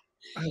 what?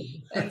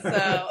 And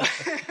so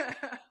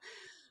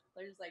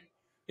they're just like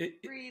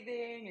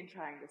breathing and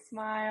trying to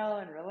smile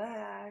and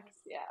relax.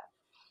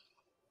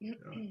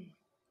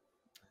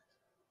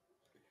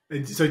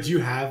 And so do you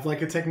have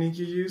like a technique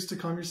you use to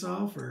calm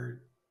yourself,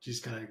 or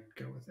just kind of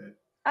go with it?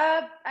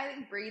 I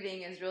think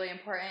breathing is really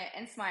important,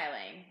 and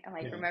smiling, and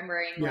like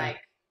remembering like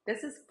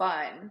this is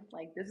fun.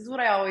 Like this is what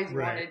I always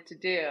wanted to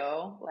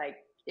do. Like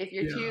if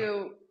you're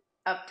too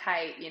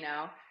uptight,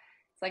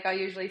 it's like I'll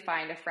usually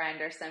find a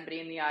friend or somebody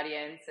in the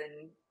audience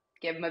and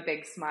give them a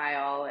big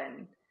smile,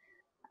 and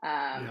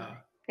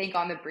think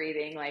on the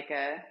breathing, like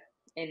a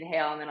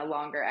inhale and then a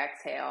longer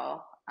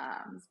exhale.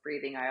 This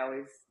breathing I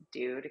always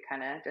do to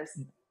kind of just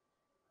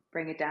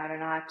bring it down a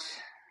notch.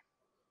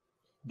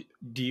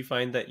 Do you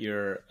find that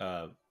your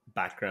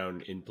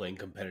background in playing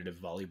competitive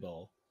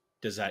volleyball,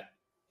 does that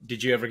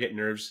did you ever get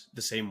nerves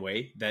the same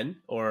way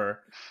then,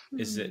 or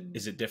is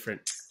it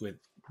different with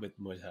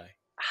Muay Thai?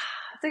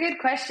 That's a good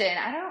question.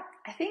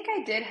 I think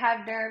I did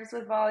have nerves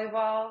with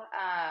volleyball.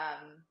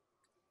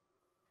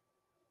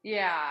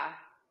 Yeah,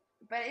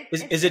 but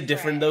Is it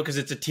different though? Because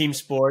it's a team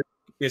sport.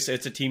 It's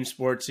a team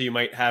sport, so you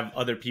might have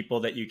other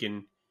people that you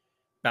can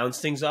bounce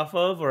things off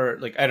of, or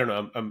like, I don't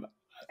know.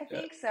 I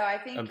think so. I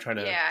think, I'm trying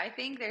to. Yeah, I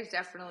think there's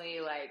definitely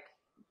like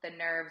the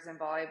nerves in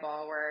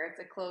volleyball where it's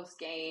a close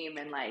game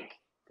and like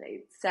they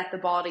set the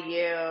ball to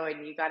you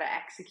and you got to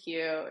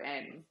execute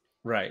and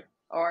right.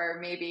 Or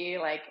maybe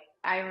like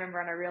I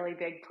remember on a really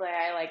big play,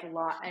 I like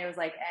lost. It was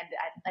like,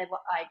 and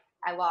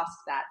I lost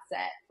that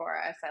set for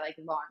us. I like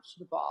launched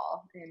the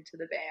ball into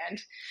the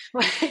band,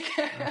 like.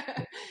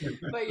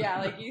 But yeah,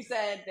 like you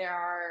said, there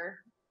are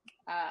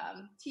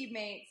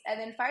teammates, and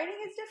then fighting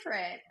is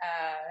different.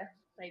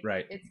 Like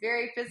right. It's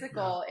very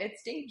physical. Yeah.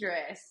 It's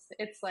dangerous.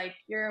 It's like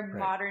you're a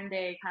modern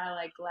day kind of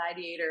like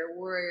gladiator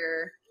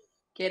warrior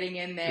getting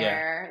in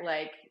there. Yeah.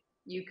 Like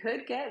you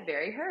could get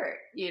very hurt,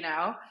 you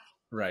know?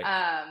 Right.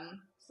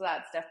 So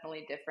that's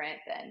definitely different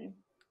than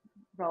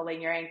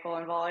rolling your ankle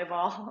in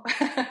volleyball.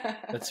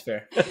 That's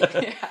fair.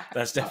 Yeah.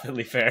 That's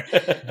definitely fair.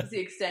 That's the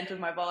extent of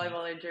my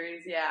volleyball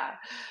injuries. Yeah.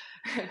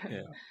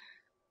 Yeah.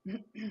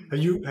 Have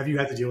you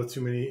had to deal with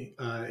too many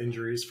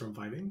injuries from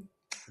fighting?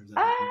 Some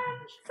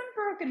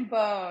broken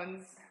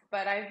bones,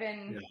 but I've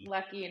been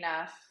lucky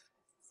enough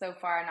so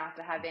far not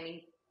to have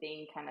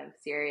anything kind of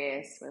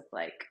serious with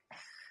like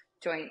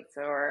joints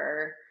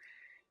or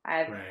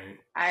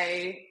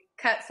I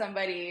cut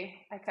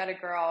a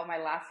girl my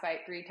last fight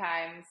 3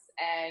 times,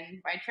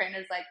 and my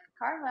trainer's like,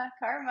 karma.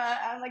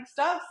 I'm like,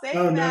 stop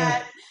saying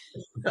that.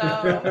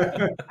 So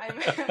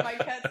my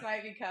cuts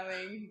might be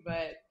coming,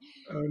 but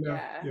oh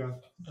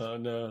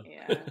no.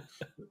 Yeah.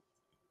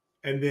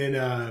 And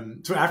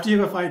then, so after you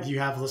have a fight, do you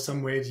have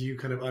some way, do you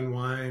kind of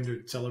unwind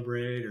or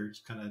celebrate or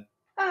just kind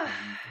of?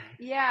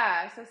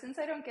 Yeah. So since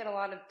I don't get a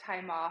lot of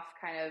time off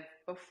kind of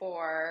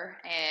before,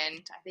 and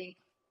I think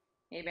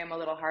maybe I'm a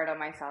little hard on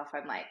myself,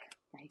 I'm like,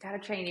 you gotta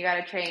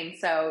train.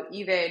 So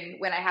even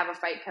when I have a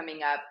fight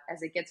coming up,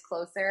 as it gets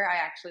closer,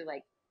 I actually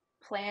like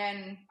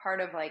plan part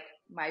of like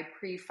my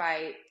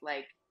pre-fight,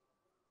 like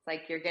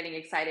you're getting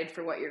excited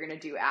for what you're gonna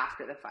do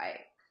after the fight.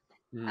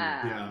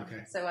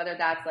 So whether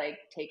that's like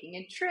taking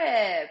a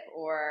trip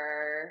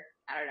or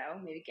I don't know,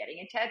 maybe getting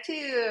a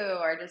tattoo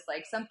or just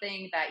like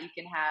something that you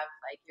can have,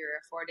 like you're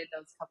afforded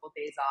those couple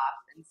days off.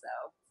 And so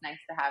it's nice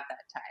to have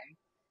that time.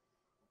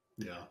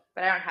 Yeah.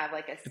 But I don't have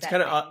like a set it's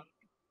kind of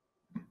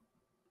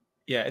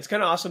it's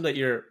kind of awesome that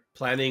you're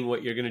planning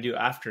what you're going to do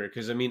after.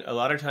 Cause I mean, a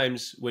lot of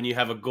times when you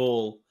have a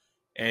goal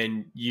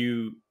and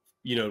you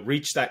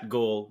reach that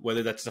goal,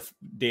 whether that's the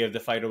day of the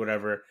fight or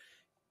whatever,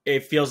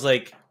 it feels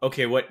like,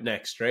 okay, what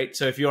next? Right.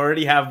 So if you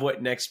already have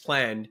what next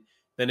planned,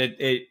 then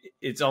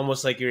it's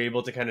almost like you're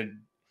able to kind of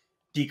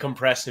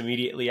decompress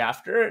immediately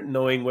after,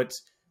 knowing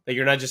what's like,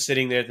 you're not just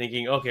sitting there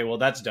thinking, okay, well,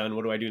 that's done.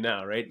 What do I do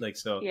now? Right. Like,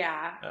 so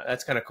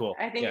that's kind of cool.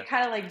 I think it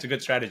kind of like, it's a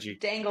good strategy.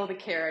 Dangle the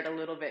carrot a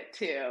little bit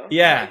too.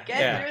 Yeah. Like,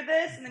 get through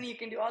this and then you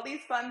can do all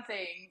these fun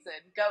things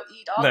and go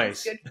eat all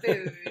this good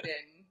food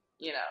and,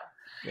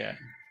 Yeah.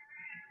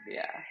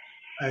 Yeah.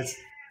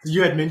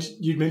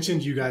 You'd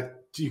mentioned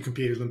you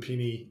competed at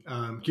Lumpini.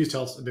 Can you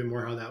tell us a bit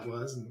more how that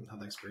was and how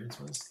the experience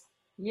was?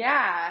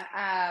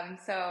 Yeah.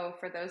 So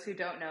for those who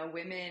don't know,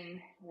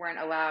 women weren't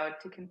allowed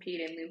to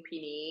compete in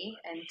Lumpini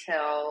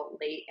until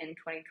late in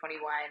 2021.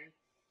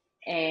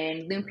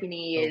 And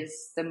Lumpini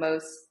is the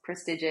most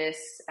prestigious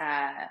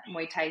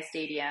Muay Thai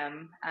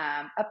stadium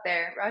up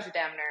there. Rajadamnern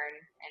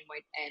and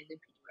Lumpini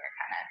were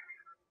kind of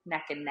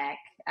neck and neck.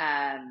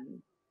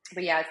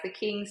 But yeah, it's the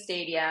King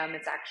Stadium.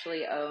 It's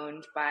actually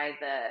owned by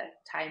the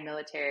Thai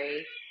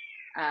military.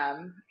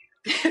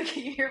 Can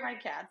you hear my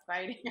cats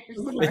fighting?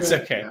 It's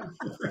okay.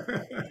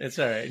 It's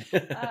all right.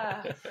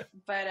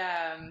 But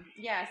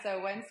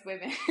so once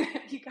women,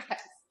 you guys,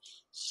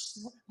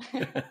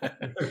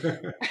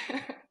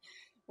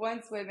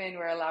 once women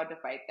were allowed to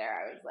fight there,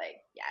 I was like,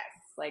 yes,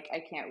 like I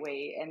can't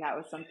wait. And that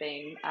was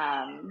something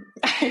I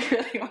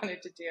really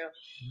wanted to do.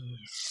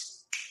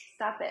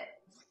 Stop it.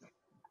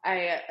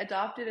 I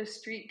adopted a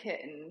street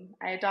kitten.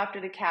 I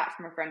adopted a cat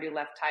from a friend who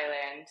left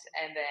Thailand.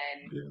 And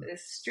then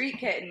this street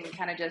kitten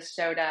kind of just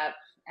showed up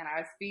and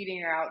I was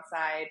feeding her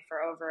outside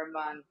for over a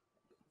month.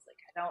 I was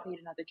like, I don't need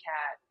another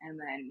cat. And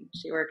then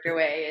she worked her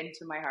way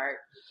into my heart.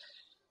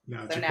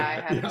 Now I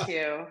have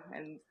 2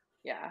 and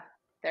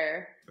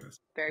they're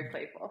very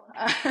playful.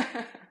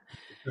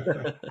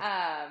 But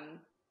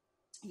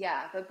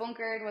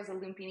Bunkered was a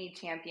Lumpini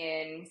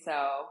champion.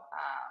 So,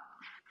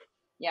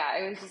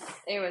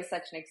 it was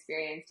such an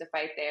experience to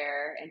fight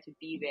there and to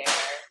be there.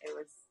 It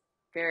was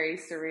very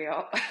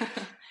surreal.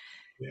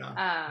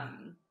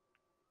 And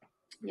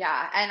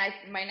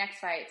my next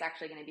fight is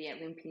actually going to be at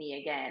Lumpini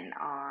again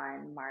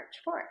on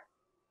March 4th.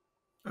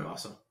 Oh,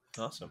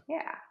 awesome.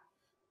 Yeah.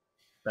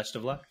 Best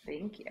of luck.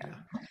 Thank you. Yeah.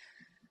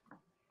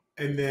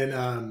 And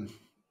then,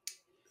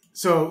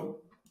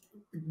 so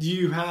do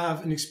you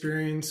have an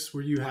experience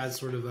where you had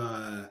sort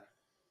of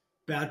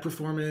bad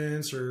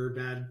performance or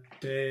bad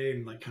day,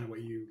 and like kind of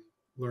what you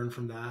learned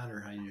from that, or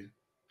how you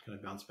kind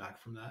of bounce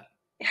back from that?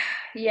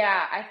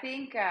 Yeah, I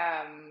think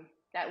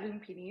that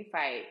Lumpini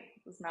fight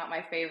was not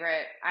my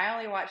favorite. I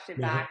only watched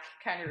it back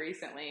kind of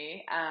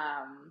recently.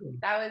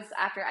 That was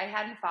after I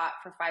hadn't fought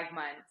for 5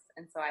 months,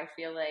 and so I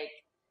feel like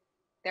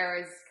there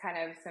was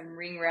kind of some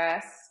ring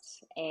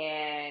rust,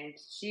 and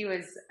she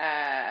was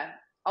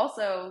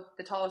also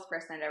the tallest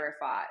person I'd ever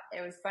fought.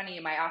 It was funny,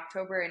 my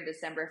October and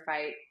December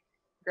fight,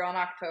 girl in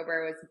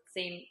October was the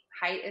same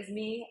height as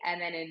me,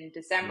 and then in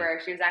December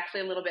she was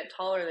actually a little bit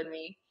taller than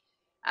me.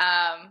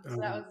 So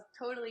that was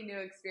totally new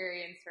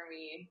experience for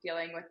me,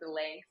 dealing with the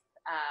length.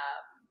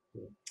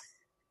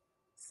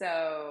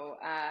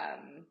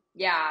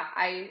 Yeah,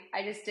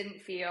 I just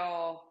didn't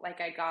feel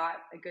like I got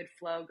a good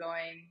flow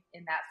going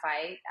in that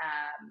fight.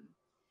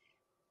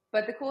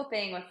 But the cool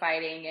thing with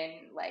fighting,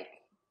 and like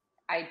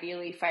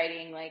ideally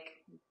fighting like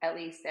at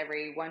least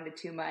every 1 to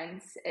 2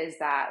 months, is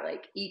that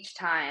like each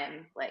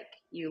time like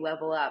you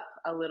level up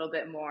a little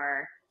bit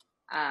more.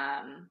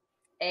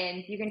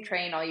 And you can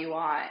train all you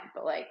want,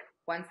 but like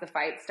once the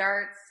fight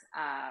starts,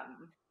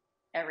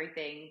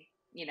 everything,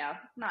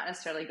 not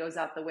necessarily goes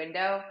out the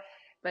window,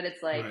 but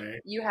it's like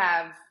you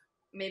have,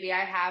 maybe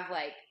I have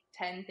like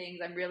 10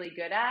 things I'm really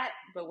good at,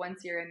 but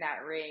once you're in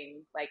that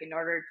ring, like in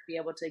order to be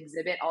able to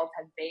exhibit all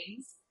 10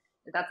 things,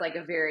 that's like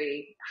a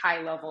very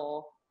high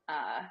level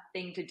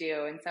thing to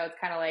do. And so it's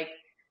kind of like,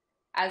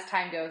 as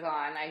time goes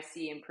on, I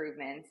see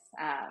improvements,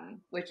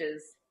 which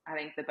is, I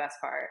think, the best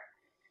part.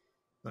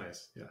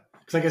 Nice. Yeah.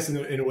 Because I guess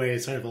in a way,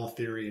 it's kind of all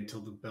theory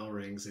until the bell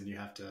rings and you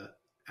have to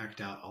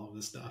act out all of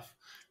this stuff.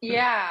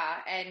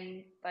 Yeah.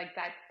 And like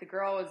that, the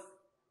girl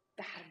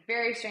had a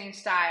very strange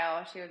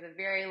style. She was a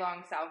very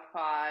long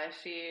southpaw.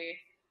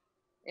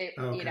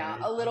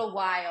 A little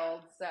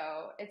wild.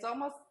 So it's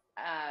almost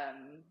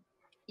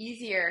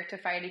easier to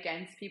fight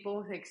against people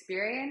with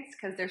experience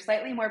because they're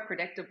slightly more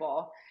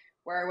predictable.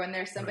 Where when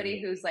there's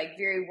somebody who's like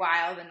very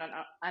wild and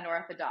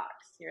unorthodox,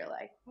 you're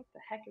like, what the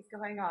heck is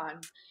going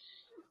on?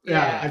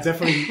 Yeah, I've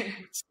definitely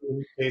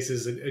seen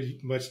cases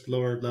at much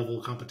lower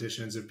level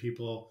competitions of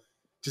people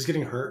just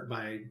getting hurt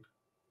by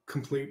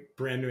complete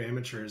brand new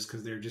amateurs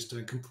because they're just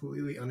doing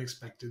completely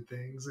unexpected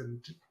things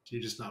and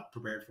you're just not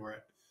prepared for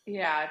it.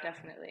 Yeah,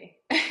 definitely.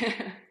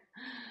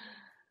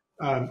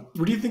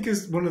 What do you think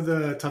is one of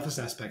the toughest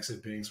aspects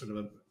of being sort of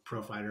a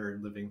pro fighter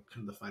and living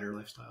kind of the fighter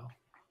lifestyle?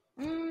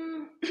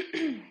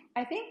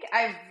 I think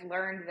I've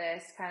learned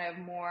this kind of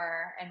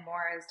more and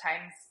more as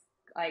time's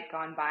like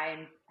gone by,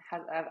 and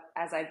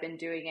as I've been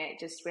doing it,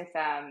 just with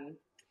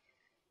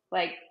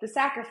like the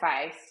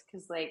sacrifice,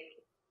 because like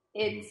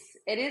it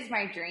is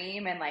my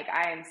dream, and like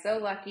I am so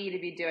lucky to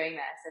be doing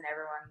this, and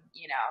everyone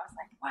is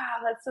like, wow,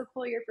 that's so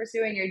cool, you're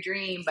pursuing your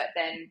dream, but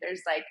then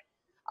there's like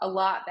a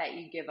lot that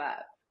you give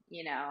up,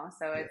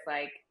 so it's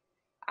like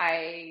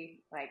I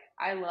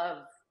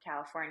love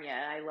California,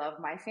 I love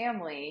my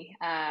family,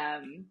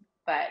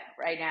 but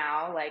right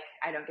now, like,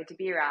 I don't get to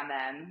be around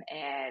them,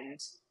 and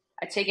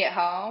a ticket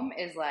home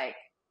is like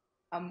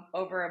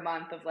over a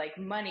month of like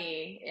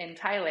money in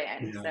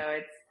Thailand.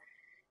 So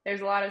there's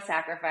a lot of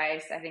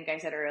sacrifice. I think I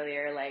said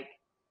earlier, like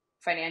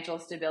financial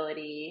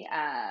stability,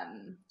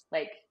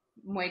 like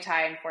Muay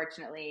Thai,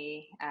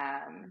 unfortunately,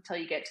 until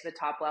you get to the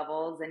top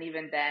levels. And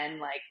even then,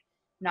 like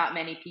not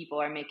many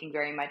people are making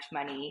very much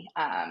money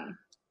on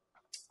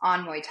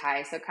Muay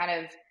Thai. So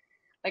kind of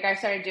like I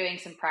started doing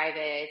some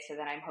privates, and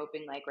then I'm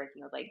hoping like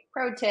working with like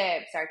pro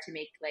tips, start to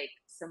make like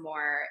some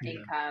more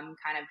income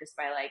kind of just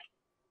by like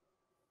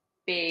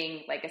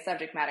being like a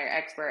subject matter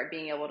expert,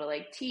 being able to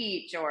like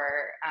teach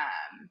or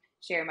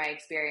share my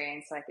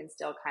experience, so I can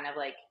still kind of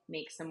like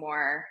make some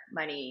more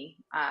money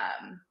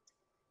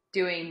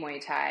doing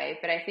Muay Thai.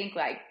 But I think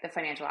like the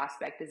financial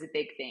aspect is a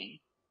big thing.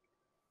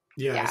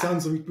 Yeah. It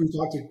sounds like we've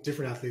talked to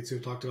different athletes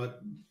who've talked about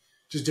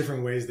just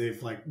different ways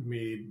they've like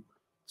made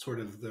sort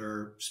of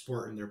their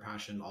sport and their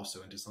passion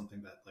also into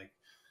something that like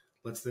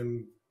lets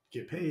them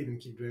get paid and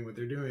keep doing what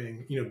they're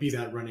doing, be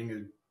that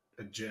running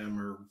a gym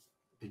or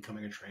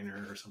becoming a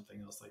trainer or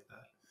something else like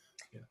that.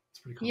 Yeah, it's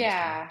pretty cool.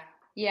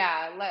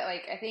 Yeah,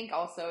 like I think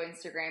also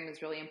Instagram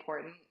is really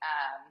important.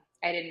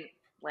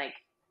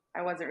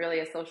 I wasn't really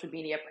a social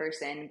media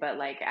person, but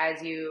like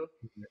as you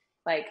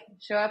like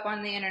show up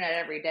on the internet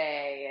every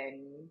day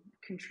and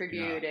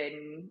contribute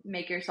and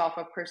make yourself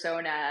a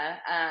persona,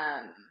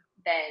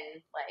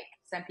 then like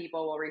some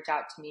people will reach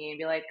out to me and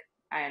be like,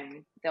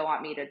 and they'll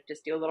want me to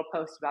just do a little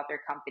post about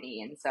their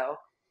company. And so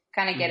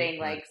kind of getting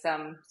like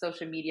some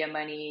social media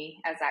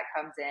money as that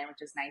comes in,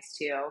 which is nice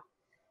too.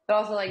 But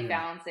also like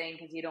balancing,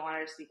 because you don't want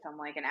to just become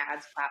like an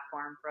ads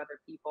platform for other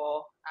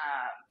people.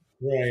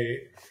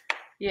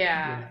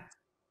 Yeah.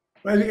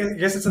 Well, I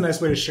guess it's a nice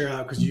way to share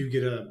out because you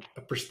get a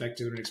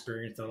perspective and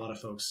experience that a lot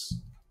of folks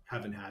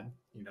haven't had,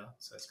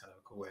 so it's kind of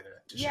a cool way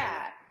to share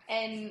that.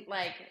 And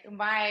like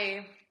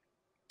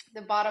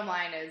the bottom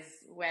line is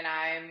when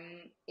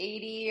I'm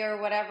 80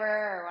 or whatever,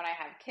 or when I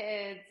have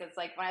kids, it's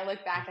like when I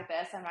look back at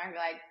this, I'm not gonna be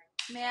like,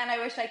 man, I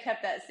wish I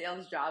kept that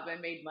sales job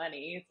and made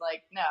money. It's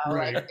like, no,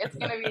 Right. like it's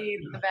going to be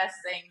the best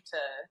thing to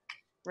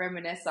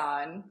reminisce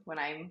on when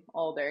I'm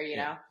older, you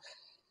know?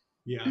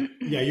 Yeah.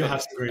 Yeah. You'll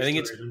have some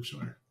great stories, I'm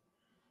sure.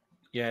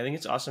 Yeah. I think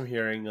it's awesome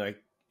hearing, like,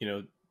 you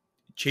know,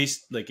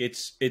 chase, like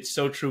it's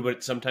so true,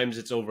 but sometimes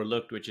it's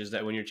overlooked, which is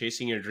that when you're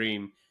chasing your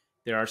dream,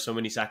 there are so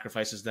many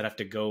sacrifices that have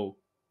to go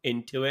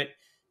into it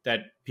that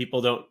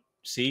people don't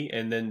see.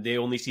 And then they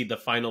only see the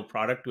final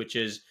product, which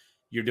is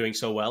you're doing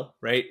so well,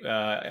 right?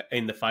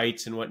 In the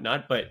fights and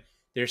whatnot. But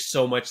there's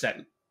so much that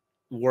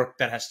work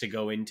that has to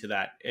go into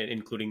that,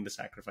 including the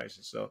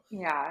sacrifices. So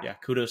yeah,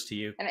 kudos to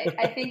you. And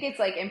I think it's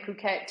like in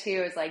Phuket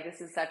too, is like,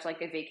 this is such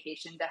like a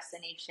vacation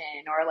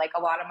destination, or like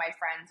a lot of my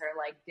friends are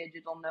like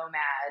digital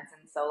nomads.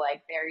 And so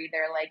like, they're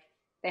either like,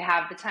 they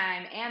have the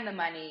time and the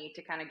money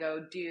to kind of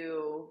go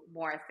do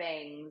more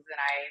things.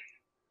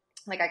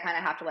 And I kind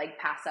of have to like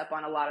pass up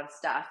on a lot of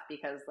stuff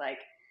because like,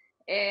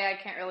 I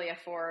can't really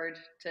afford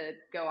to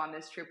go on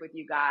this trip with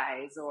you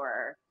guys,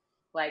 or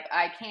like,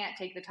 I can't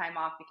take the time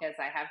off because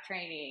I have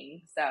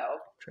training. So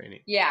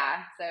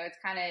yeah. So it's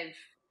kind of,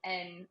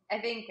 and I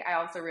think I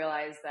also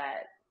realized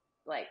that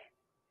like,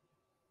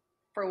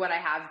 for what I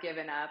have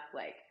given up,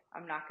 like,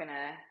 I'm not going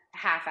to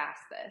half-ass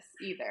this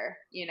either,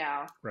 you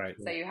know? Right.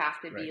 So you have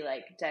to be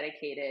like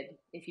dedicated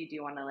if you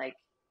do want to like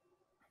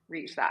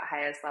reach that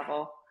highest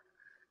level.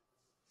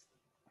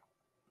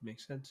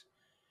 Makes sense.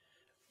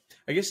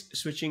 I guess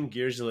switching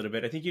gears a little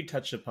bit, I think you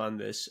touched upon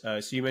this.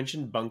 So you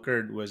mentioned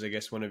Bunkered was, I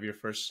guess, one of your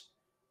first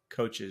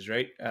coaches,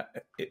 right?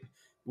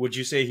 Would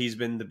you say he's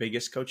been the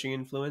biggest coaching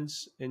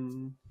influence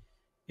in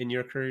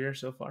your career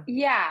so far?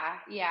 Yeah.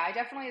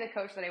 Definitely the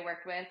coach that I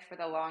worked with for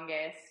the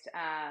longest,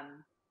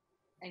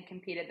 and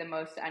competed the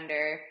most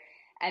under.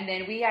 And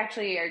then we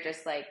actually are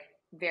just like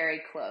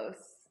very close,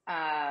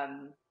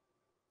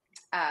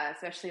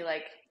 especially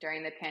like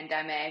during the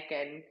pandemic.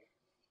 And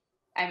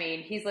I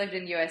mean, he's lived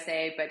in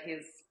USA, but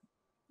he's,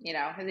 you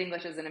know, his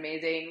English isn't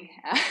amazing.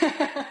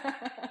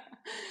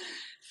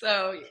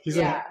 So he's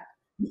a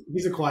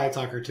quiet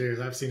talker too.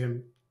 I've seen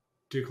him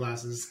do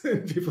classes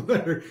and people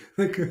that are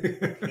like,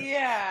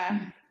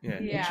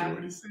 not sure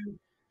what he's saying.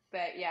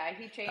 But yeah,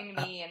 he trained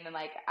me, and then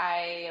like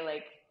I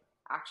like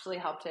actually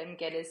helped him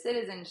get his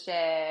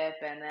citizenship,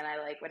 and then I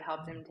like would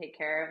help him take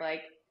care of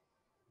like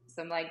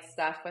some like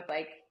stuff with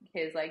like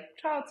his like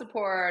child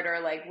support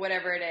or like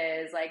whatever it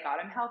is, like got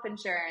him health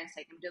insurance,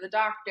 take him to the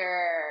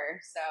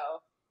doctor. So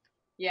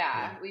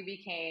yeah, we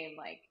became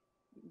like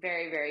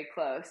very, very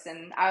close.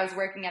 And I was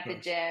working at the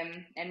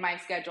gym, and my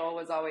schedule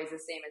was always the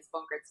same as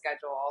Bunkered's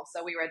schedule.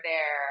 So we were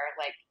there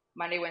like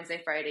Monday, Wednesday,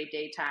 Friday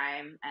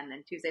daytime, and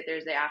then Tuesday,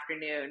 Thursday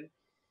afternoon.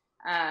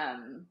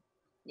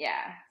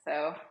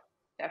 So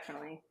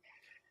definitely.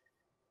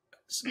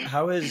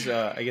 How is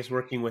I guess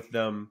working with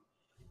them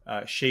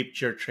shaped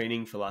your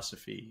training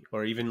philosophy,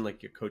 or even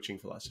like your coaching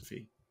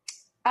philosophy?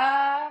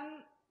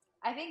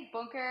 I think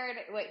Bunkered,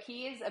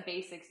 he is a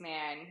basics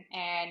man,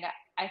 and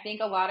I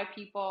think a lot of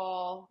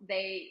people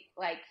they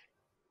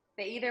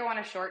either want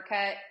a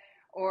shortcut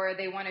or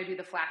they want to do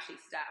the flashy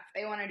stuff.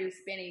 They want to do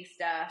spinny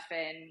stuff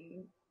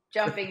and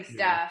jumping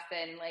stuff,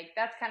 and like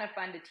that's kind of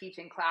fun to teach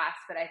in class.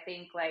 But I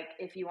think like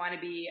if you want to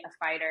be a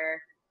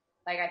fighter,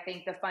 like I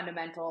think the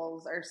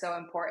fundamentals are so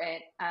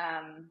important.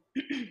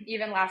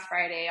 Even last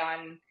Friday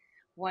on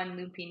one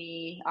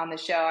Lumpini on the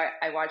show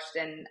I watched,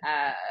 and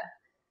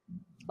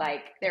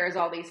like there was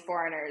all these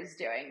foreigners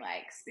doing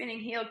like spinning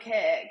heel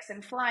kicks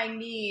and flying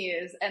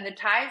knees, and the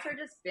Thais are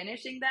just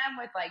finishing them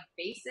with like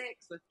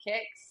basics, with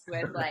kicks,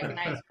 with like a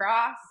nice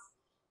cross.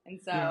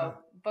 And so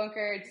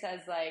Bunkered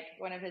says like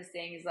one of his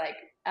things like,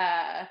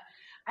 I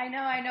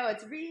know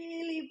it's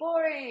really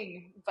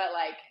boring, but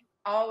like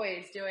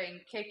always doing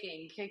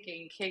kicking,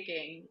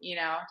 you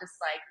know, just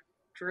like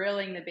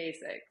drilling the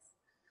basics.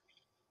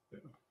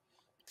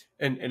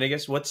 And I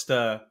guess what's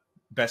the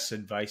best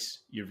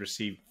advice you've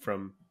received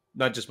from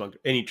not just Bunkered,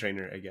 any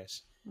trainer, I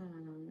guess?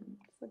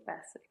 What's the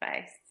best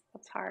advice?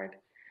 That's hard.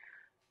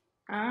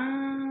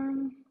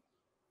 I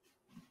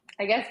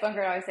guess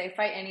Bunkered always say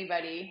fight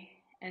anybody.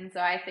 And so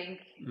I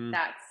think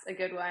that's a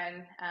good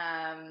one.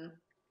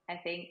 I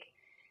think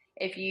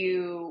if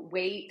you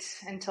wait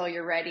until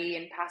you're ready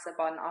and pass up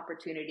on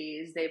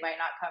opportunities, they might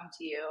not come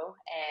to you,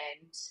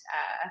 and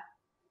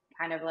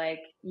kind of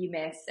like you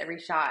miss every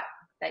shot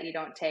that you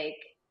don't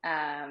take.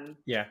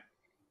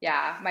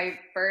 My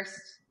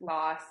first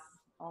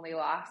only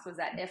loss was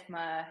at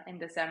IFMA in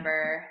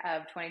December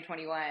of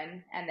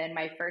 2021. And then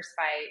my first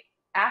fight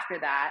after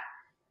that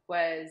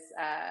was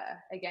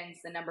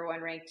against the number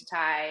one ranked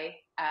Thai,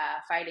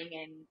 fighting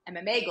in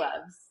MMA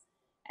gloves.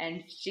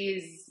 And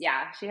she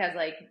has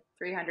like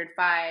 300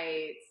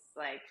 fights.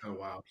 Like, oh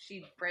wow,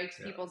 she breaks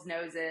people's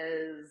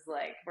noses.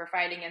 Like, we're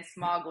fighting in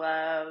small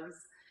gloves.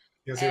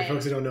 Yeah, so for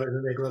folks who don't know,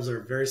 MMA gloves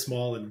are very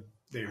small and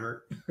they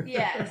hurt.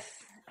 Yes.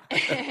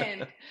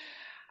 And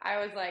I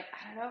was like,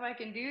 I don't know if I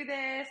can do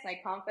this. My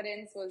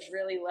confidence was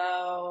really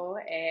low,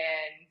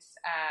 and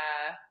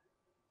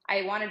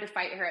I wanted to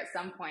fight her at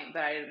some point,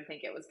 but I didn't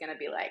think it was going to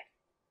be like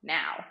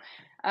now.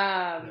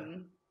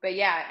 but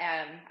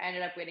yeah, I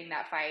ended up winning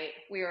that fight.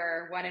 We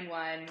were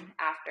 1-1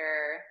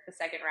 after the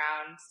second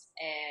round,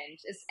 and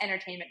it's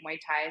entertainment Muay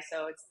Thai,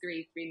 so it's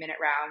 3-minute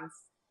rounds.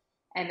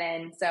 And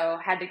then so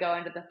had to go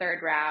into the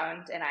third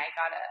round, and I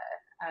got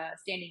a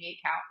standing 8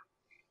 count.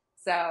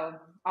 So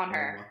on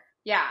her,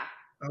 yeah.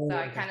 So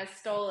I kind of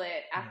stole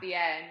it at the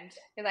end,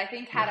 because I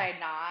think had I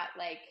not,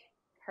 like,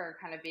 her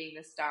kind of being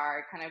the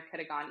star, kind of could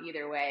have gone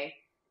either way.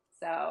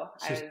 So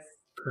she's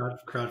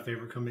crowd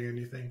favorite coming in,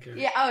 you think? Or?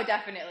 Yeah. Oh,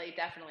 definitely.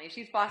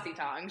 She's bossy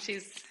Tong.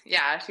 She's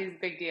a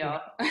big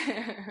deal.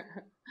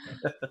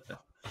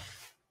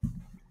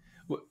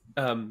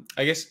 I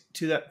guess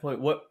to that point,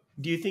 what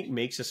do you think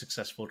makes a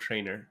successful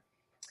trainer?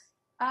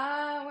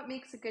 What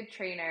makes a good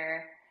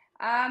trainer?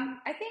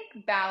 I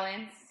think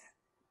balance.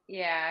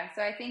 Yeah.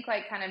 So I think,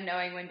 like, kind of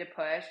knowing when to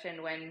push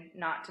and when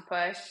not to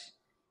push.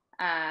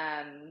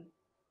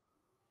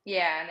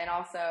 Yeah. And then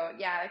also,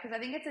 because I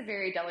think it's a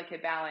very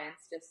delicate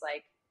balance, just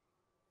like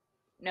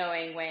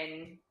knowing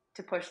when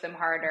to push them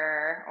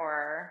harder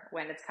or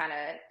when it's kind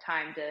of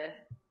time to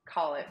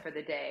call it for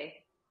the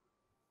day.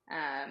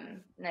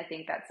 And I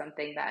think that's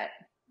something that,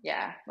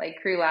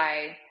 like Crew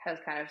Lai has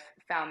kind of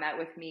found that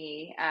with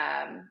me.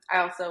 I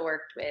also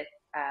worked with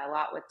a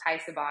lot with Thai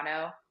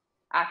Sabano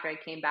after I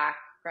came back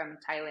from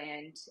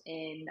Thailand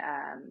in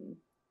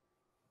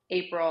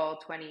April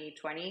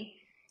 2020.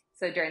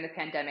 So during the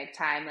pandemic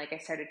time, like, I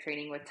started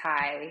training with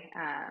Thai.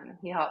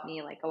 He helped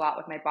me, like, a lot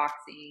with my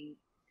boxing.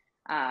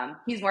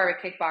 He's more of a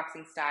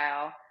kickboxing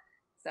style,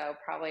 so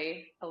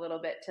probably a little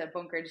bit to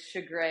Bunker's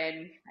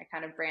chagrin, I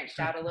kind of branched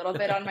out a little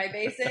bit on my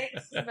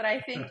basics, but I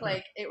think,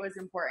 like, it was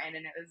important,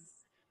 and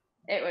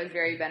it was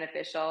very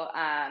beneficial.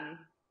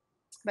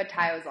 But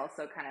Thai was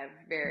also kind of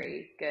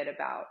very good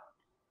about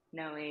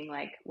knowing,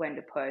 like, when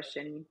to push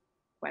and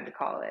when to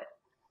call it.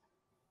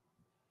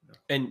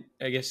 And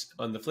I guess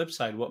on the flip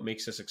side, what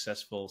makes a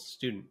successful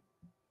student?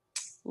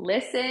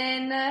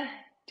 Listen.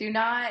 Do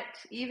not,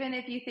 even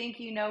if you think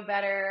you know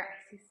better. I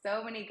see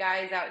so many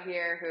guys out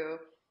here who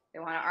they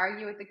want to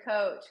argue with the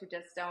coach, who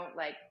just don't,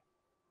 like,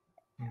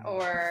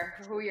 or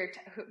who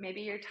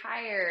maybe you're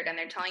tired and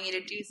they're telling you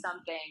to do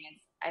something.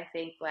 And I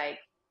think, like,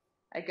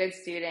 a good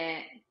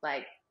student,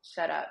 like,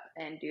 shut up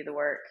and do the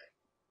work.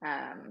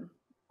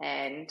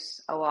 And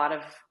a lot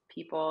of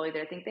people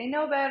either think they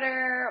know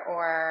better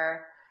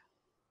or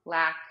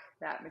lack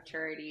that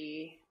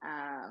maturity.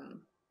 But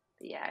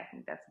yeah, I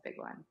think that's a big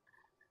one.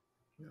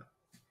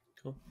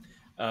 Cool.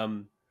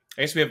 I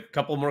guess we have a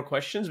couple more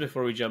questions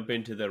before we jump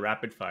into the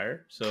rapid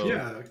fire. So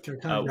we're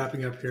kind of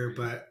wrapping up here,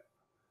 but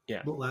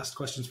last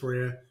questions for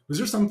you. Was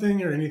there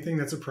something or anything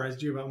that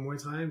surprised you about Muay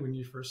Thai when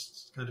you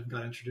first kind of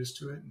got introduced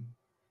to it?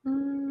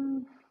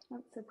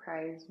 What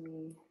surprised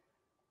me?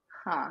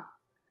 I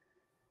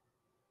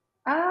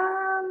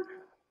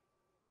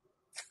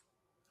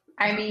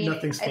mean,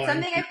 it's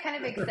something I've kind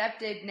of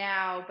accepted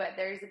now, but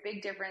there's a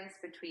big difference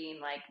between,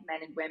 like,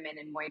 men and women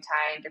in Muay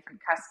Thai and different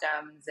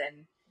customs,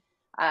 and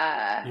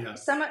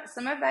some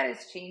of that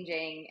is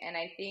changing. And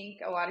I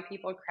think a lot of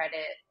people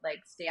credit,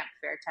 like, Stamp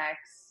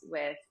Fairtex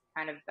with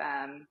kind of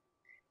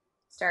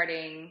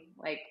starting,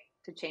 like,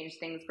 to change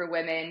things for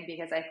women,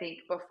 because I think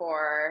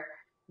before,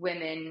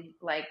 women,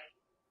 like,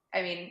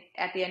 I mean,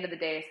 at the end of the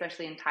day,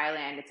 especially in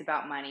Thailand, it's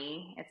about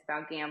money, it's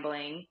about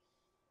gambling.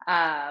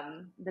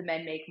 The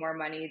men make more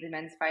money, the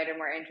men's fight are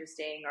more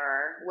interesting,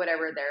 or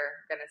whatever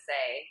they're gonna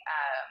say.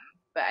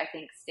 But I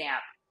think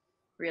Stamp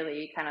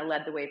really kind of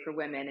led the way for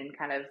women and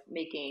kind of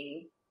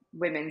making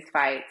women's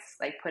fights,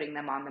 like, putting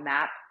them on the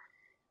map.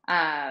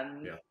 I've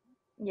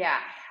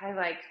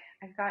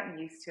gotten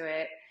used to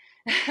it.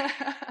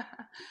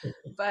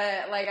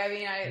 But, like, I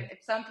mean,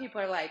 if some people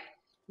are like,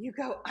 you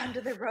go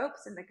under the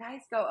ropes and the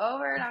guys go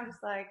over, and I'm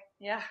just like,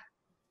 yeah.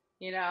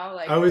 You know,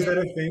 like, is that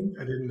a thing?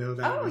 I didn't know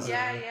that. Oh,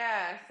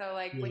 yeah. So,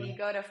 like, when you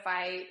go to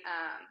fight,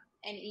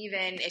 and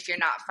even if you're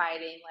not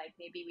fighting, like,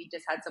 maybe we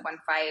just had someone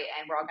fight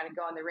and we're all going to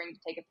go in the ring to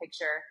take a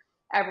picture.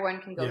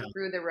 Everyone can go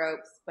through the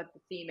ropes, but the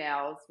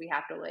females, we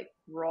have to, like,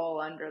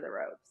 roll under the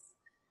ropes.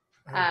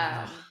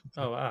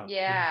 Oh, wow.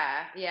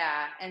 Yeah.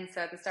 And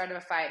so at the start of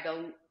a fight,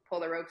 they'll pull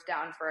the ropes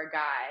down for a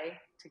guy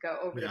to go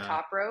over the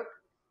top rope,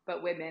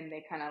 but women,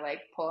 they kind of,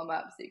 like, pull them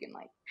up so you can,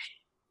 like,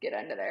 get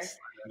under there.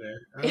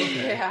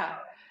 Okay. Yeah.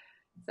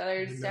 So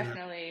there's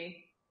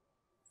definitely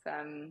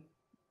some,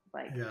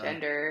 like,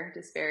 gender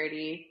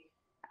disparity.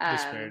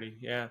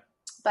 Yeah.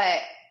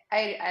 But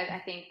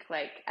I think,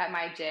 like, at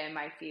my gym,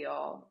 I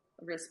feel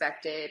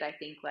respected. I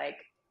think, like,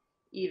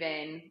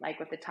 even, like,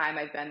 with the time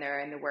I've been there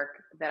and the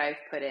work that I've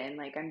put in,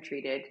 like, I'm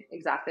treated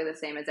exactly the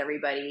same as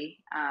everybody.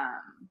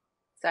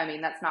 So, I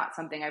mean, that's not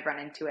something I've run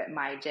into at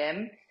my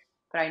gym,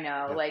 but I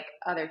know, like,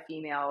 other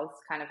females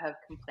kind of have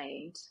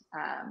complained,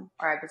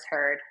 or I've just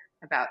heard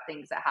about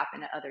things that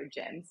happen at other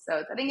gyms.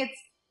 So I think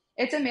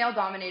it's a male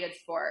dominated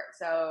sport.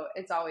 So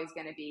it's always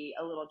going to be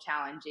a little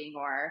challenging,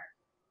 or,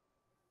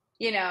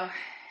 you know,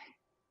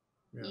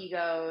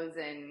 egos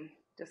and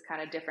just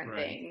kind of different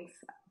things.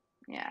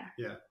 Yeah.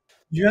 Do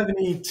you have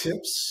any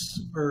tips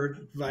or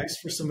advice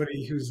for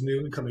somebody who's new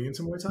and coming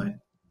into Muay Thai?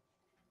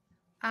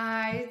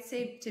 I'd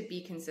say to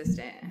be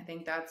consistent. I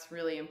think that's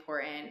really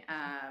important.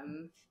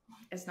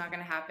 It's not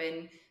going to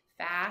happen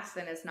fast,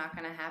 and it's not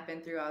going to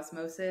happen through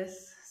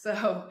osmosis. So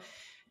I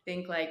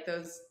think like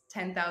those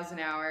 10,000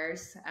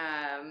 hours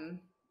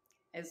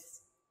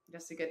is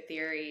just a good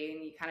theory,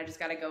 and you kind of just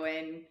got to go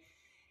in.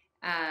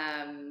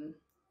 I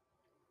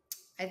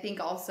think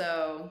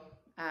also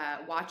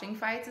watching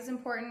fights is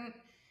important,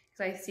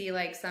 because I see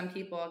like some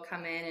people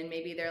come in and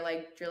maybe they're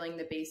like drilling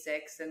the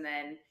basics, and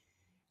then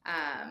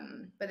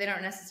but they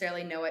don't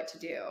necessarily know what to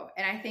do.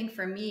 And I think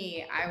for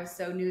me, I was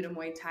so new to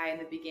Muay Thai in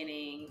the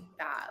beginning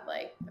that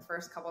like the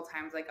first couple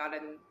times I got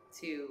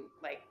into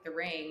like the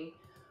ring,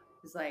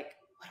 it was like,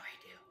 what do I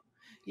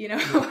do? You know?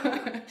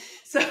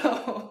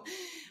 So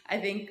I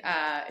think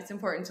it's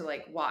important to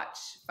like watch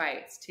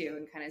fights too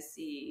and kind of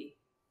see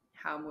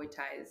how Muay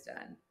Thai is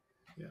done.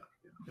 Yeah,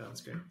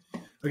 that's great.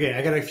 Okay,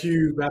 I got a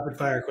few rapid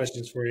fire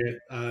questions for you.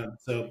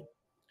 So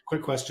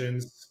quick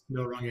questions,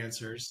 no wrong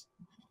answers.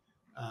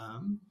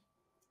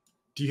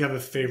 Do you have a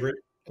favorite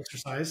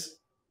exercise?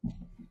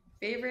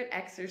 Favorite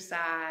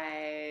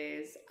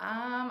exercise?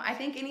 I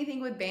think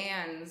anything with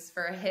bands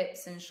for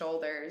hips and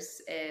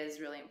shoulders is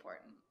really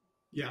important.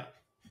 Yeah.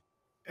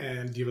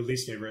 And do you have a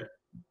least favorite?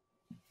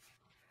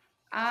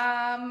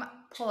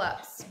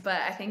 Pull-ups,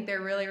 but I think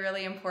they're really,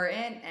 really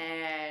important,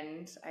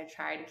 and I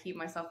try to keep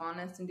myself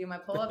honest and do my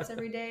pull-ups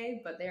every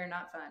day, but they are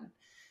not fun.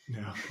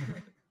 No.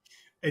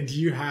 And do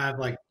you have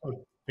like a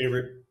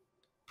favorite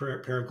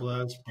pair of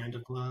gloves, brand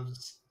of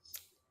gloves?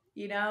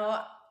 You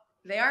know,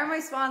 they are my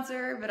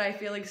sponsor, but I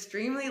feel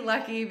extremely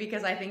lucky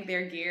because I think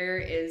their gear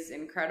is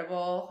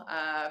incredible.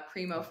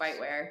 Primo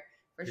Fightwear,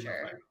 for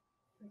sure. Fight.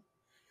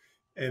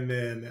 And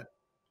then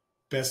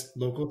best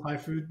local Thai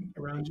food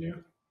around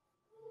you?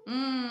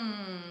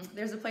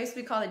 There's a place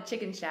we call it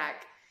Chicken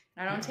Shack.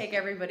 And I don't take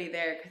everybody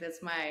there because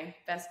it's my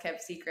best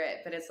kept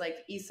secret, but it's like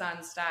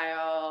Isan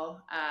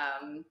style.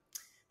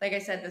 Like I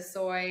said, the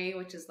soy,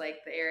 which is like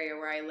the area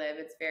where I live,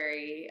 it's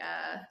very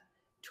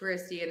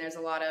touristy, and there's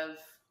a lot of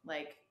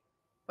like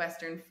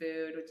Western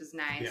food, which is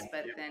nice,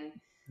 then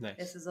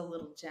this is a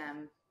little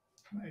gem.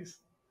 Nice.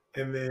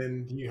 And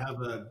then do you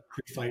have a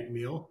pre-fight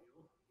meal?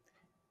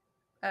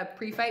 A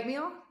pre-fight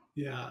meal?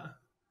 Yeah.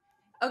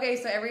 Okay,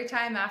 so every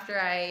time after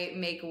I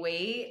make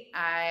weight,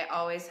 I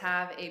always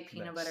have a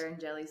peanut butter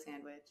and jelly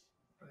sandwich.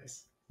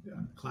 Nice. Yeah,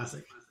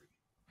 classic.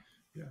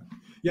 Yeah.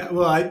 Yeah,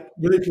 well, I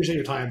really appreciate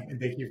your time,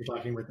 and thank you for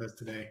talking with us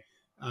today.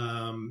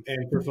 And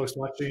for folks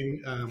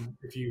watching,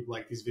 if you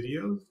like these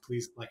videos,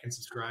 please like and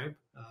subscribe.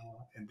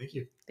 And thank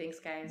you. Thanks,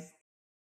 guys.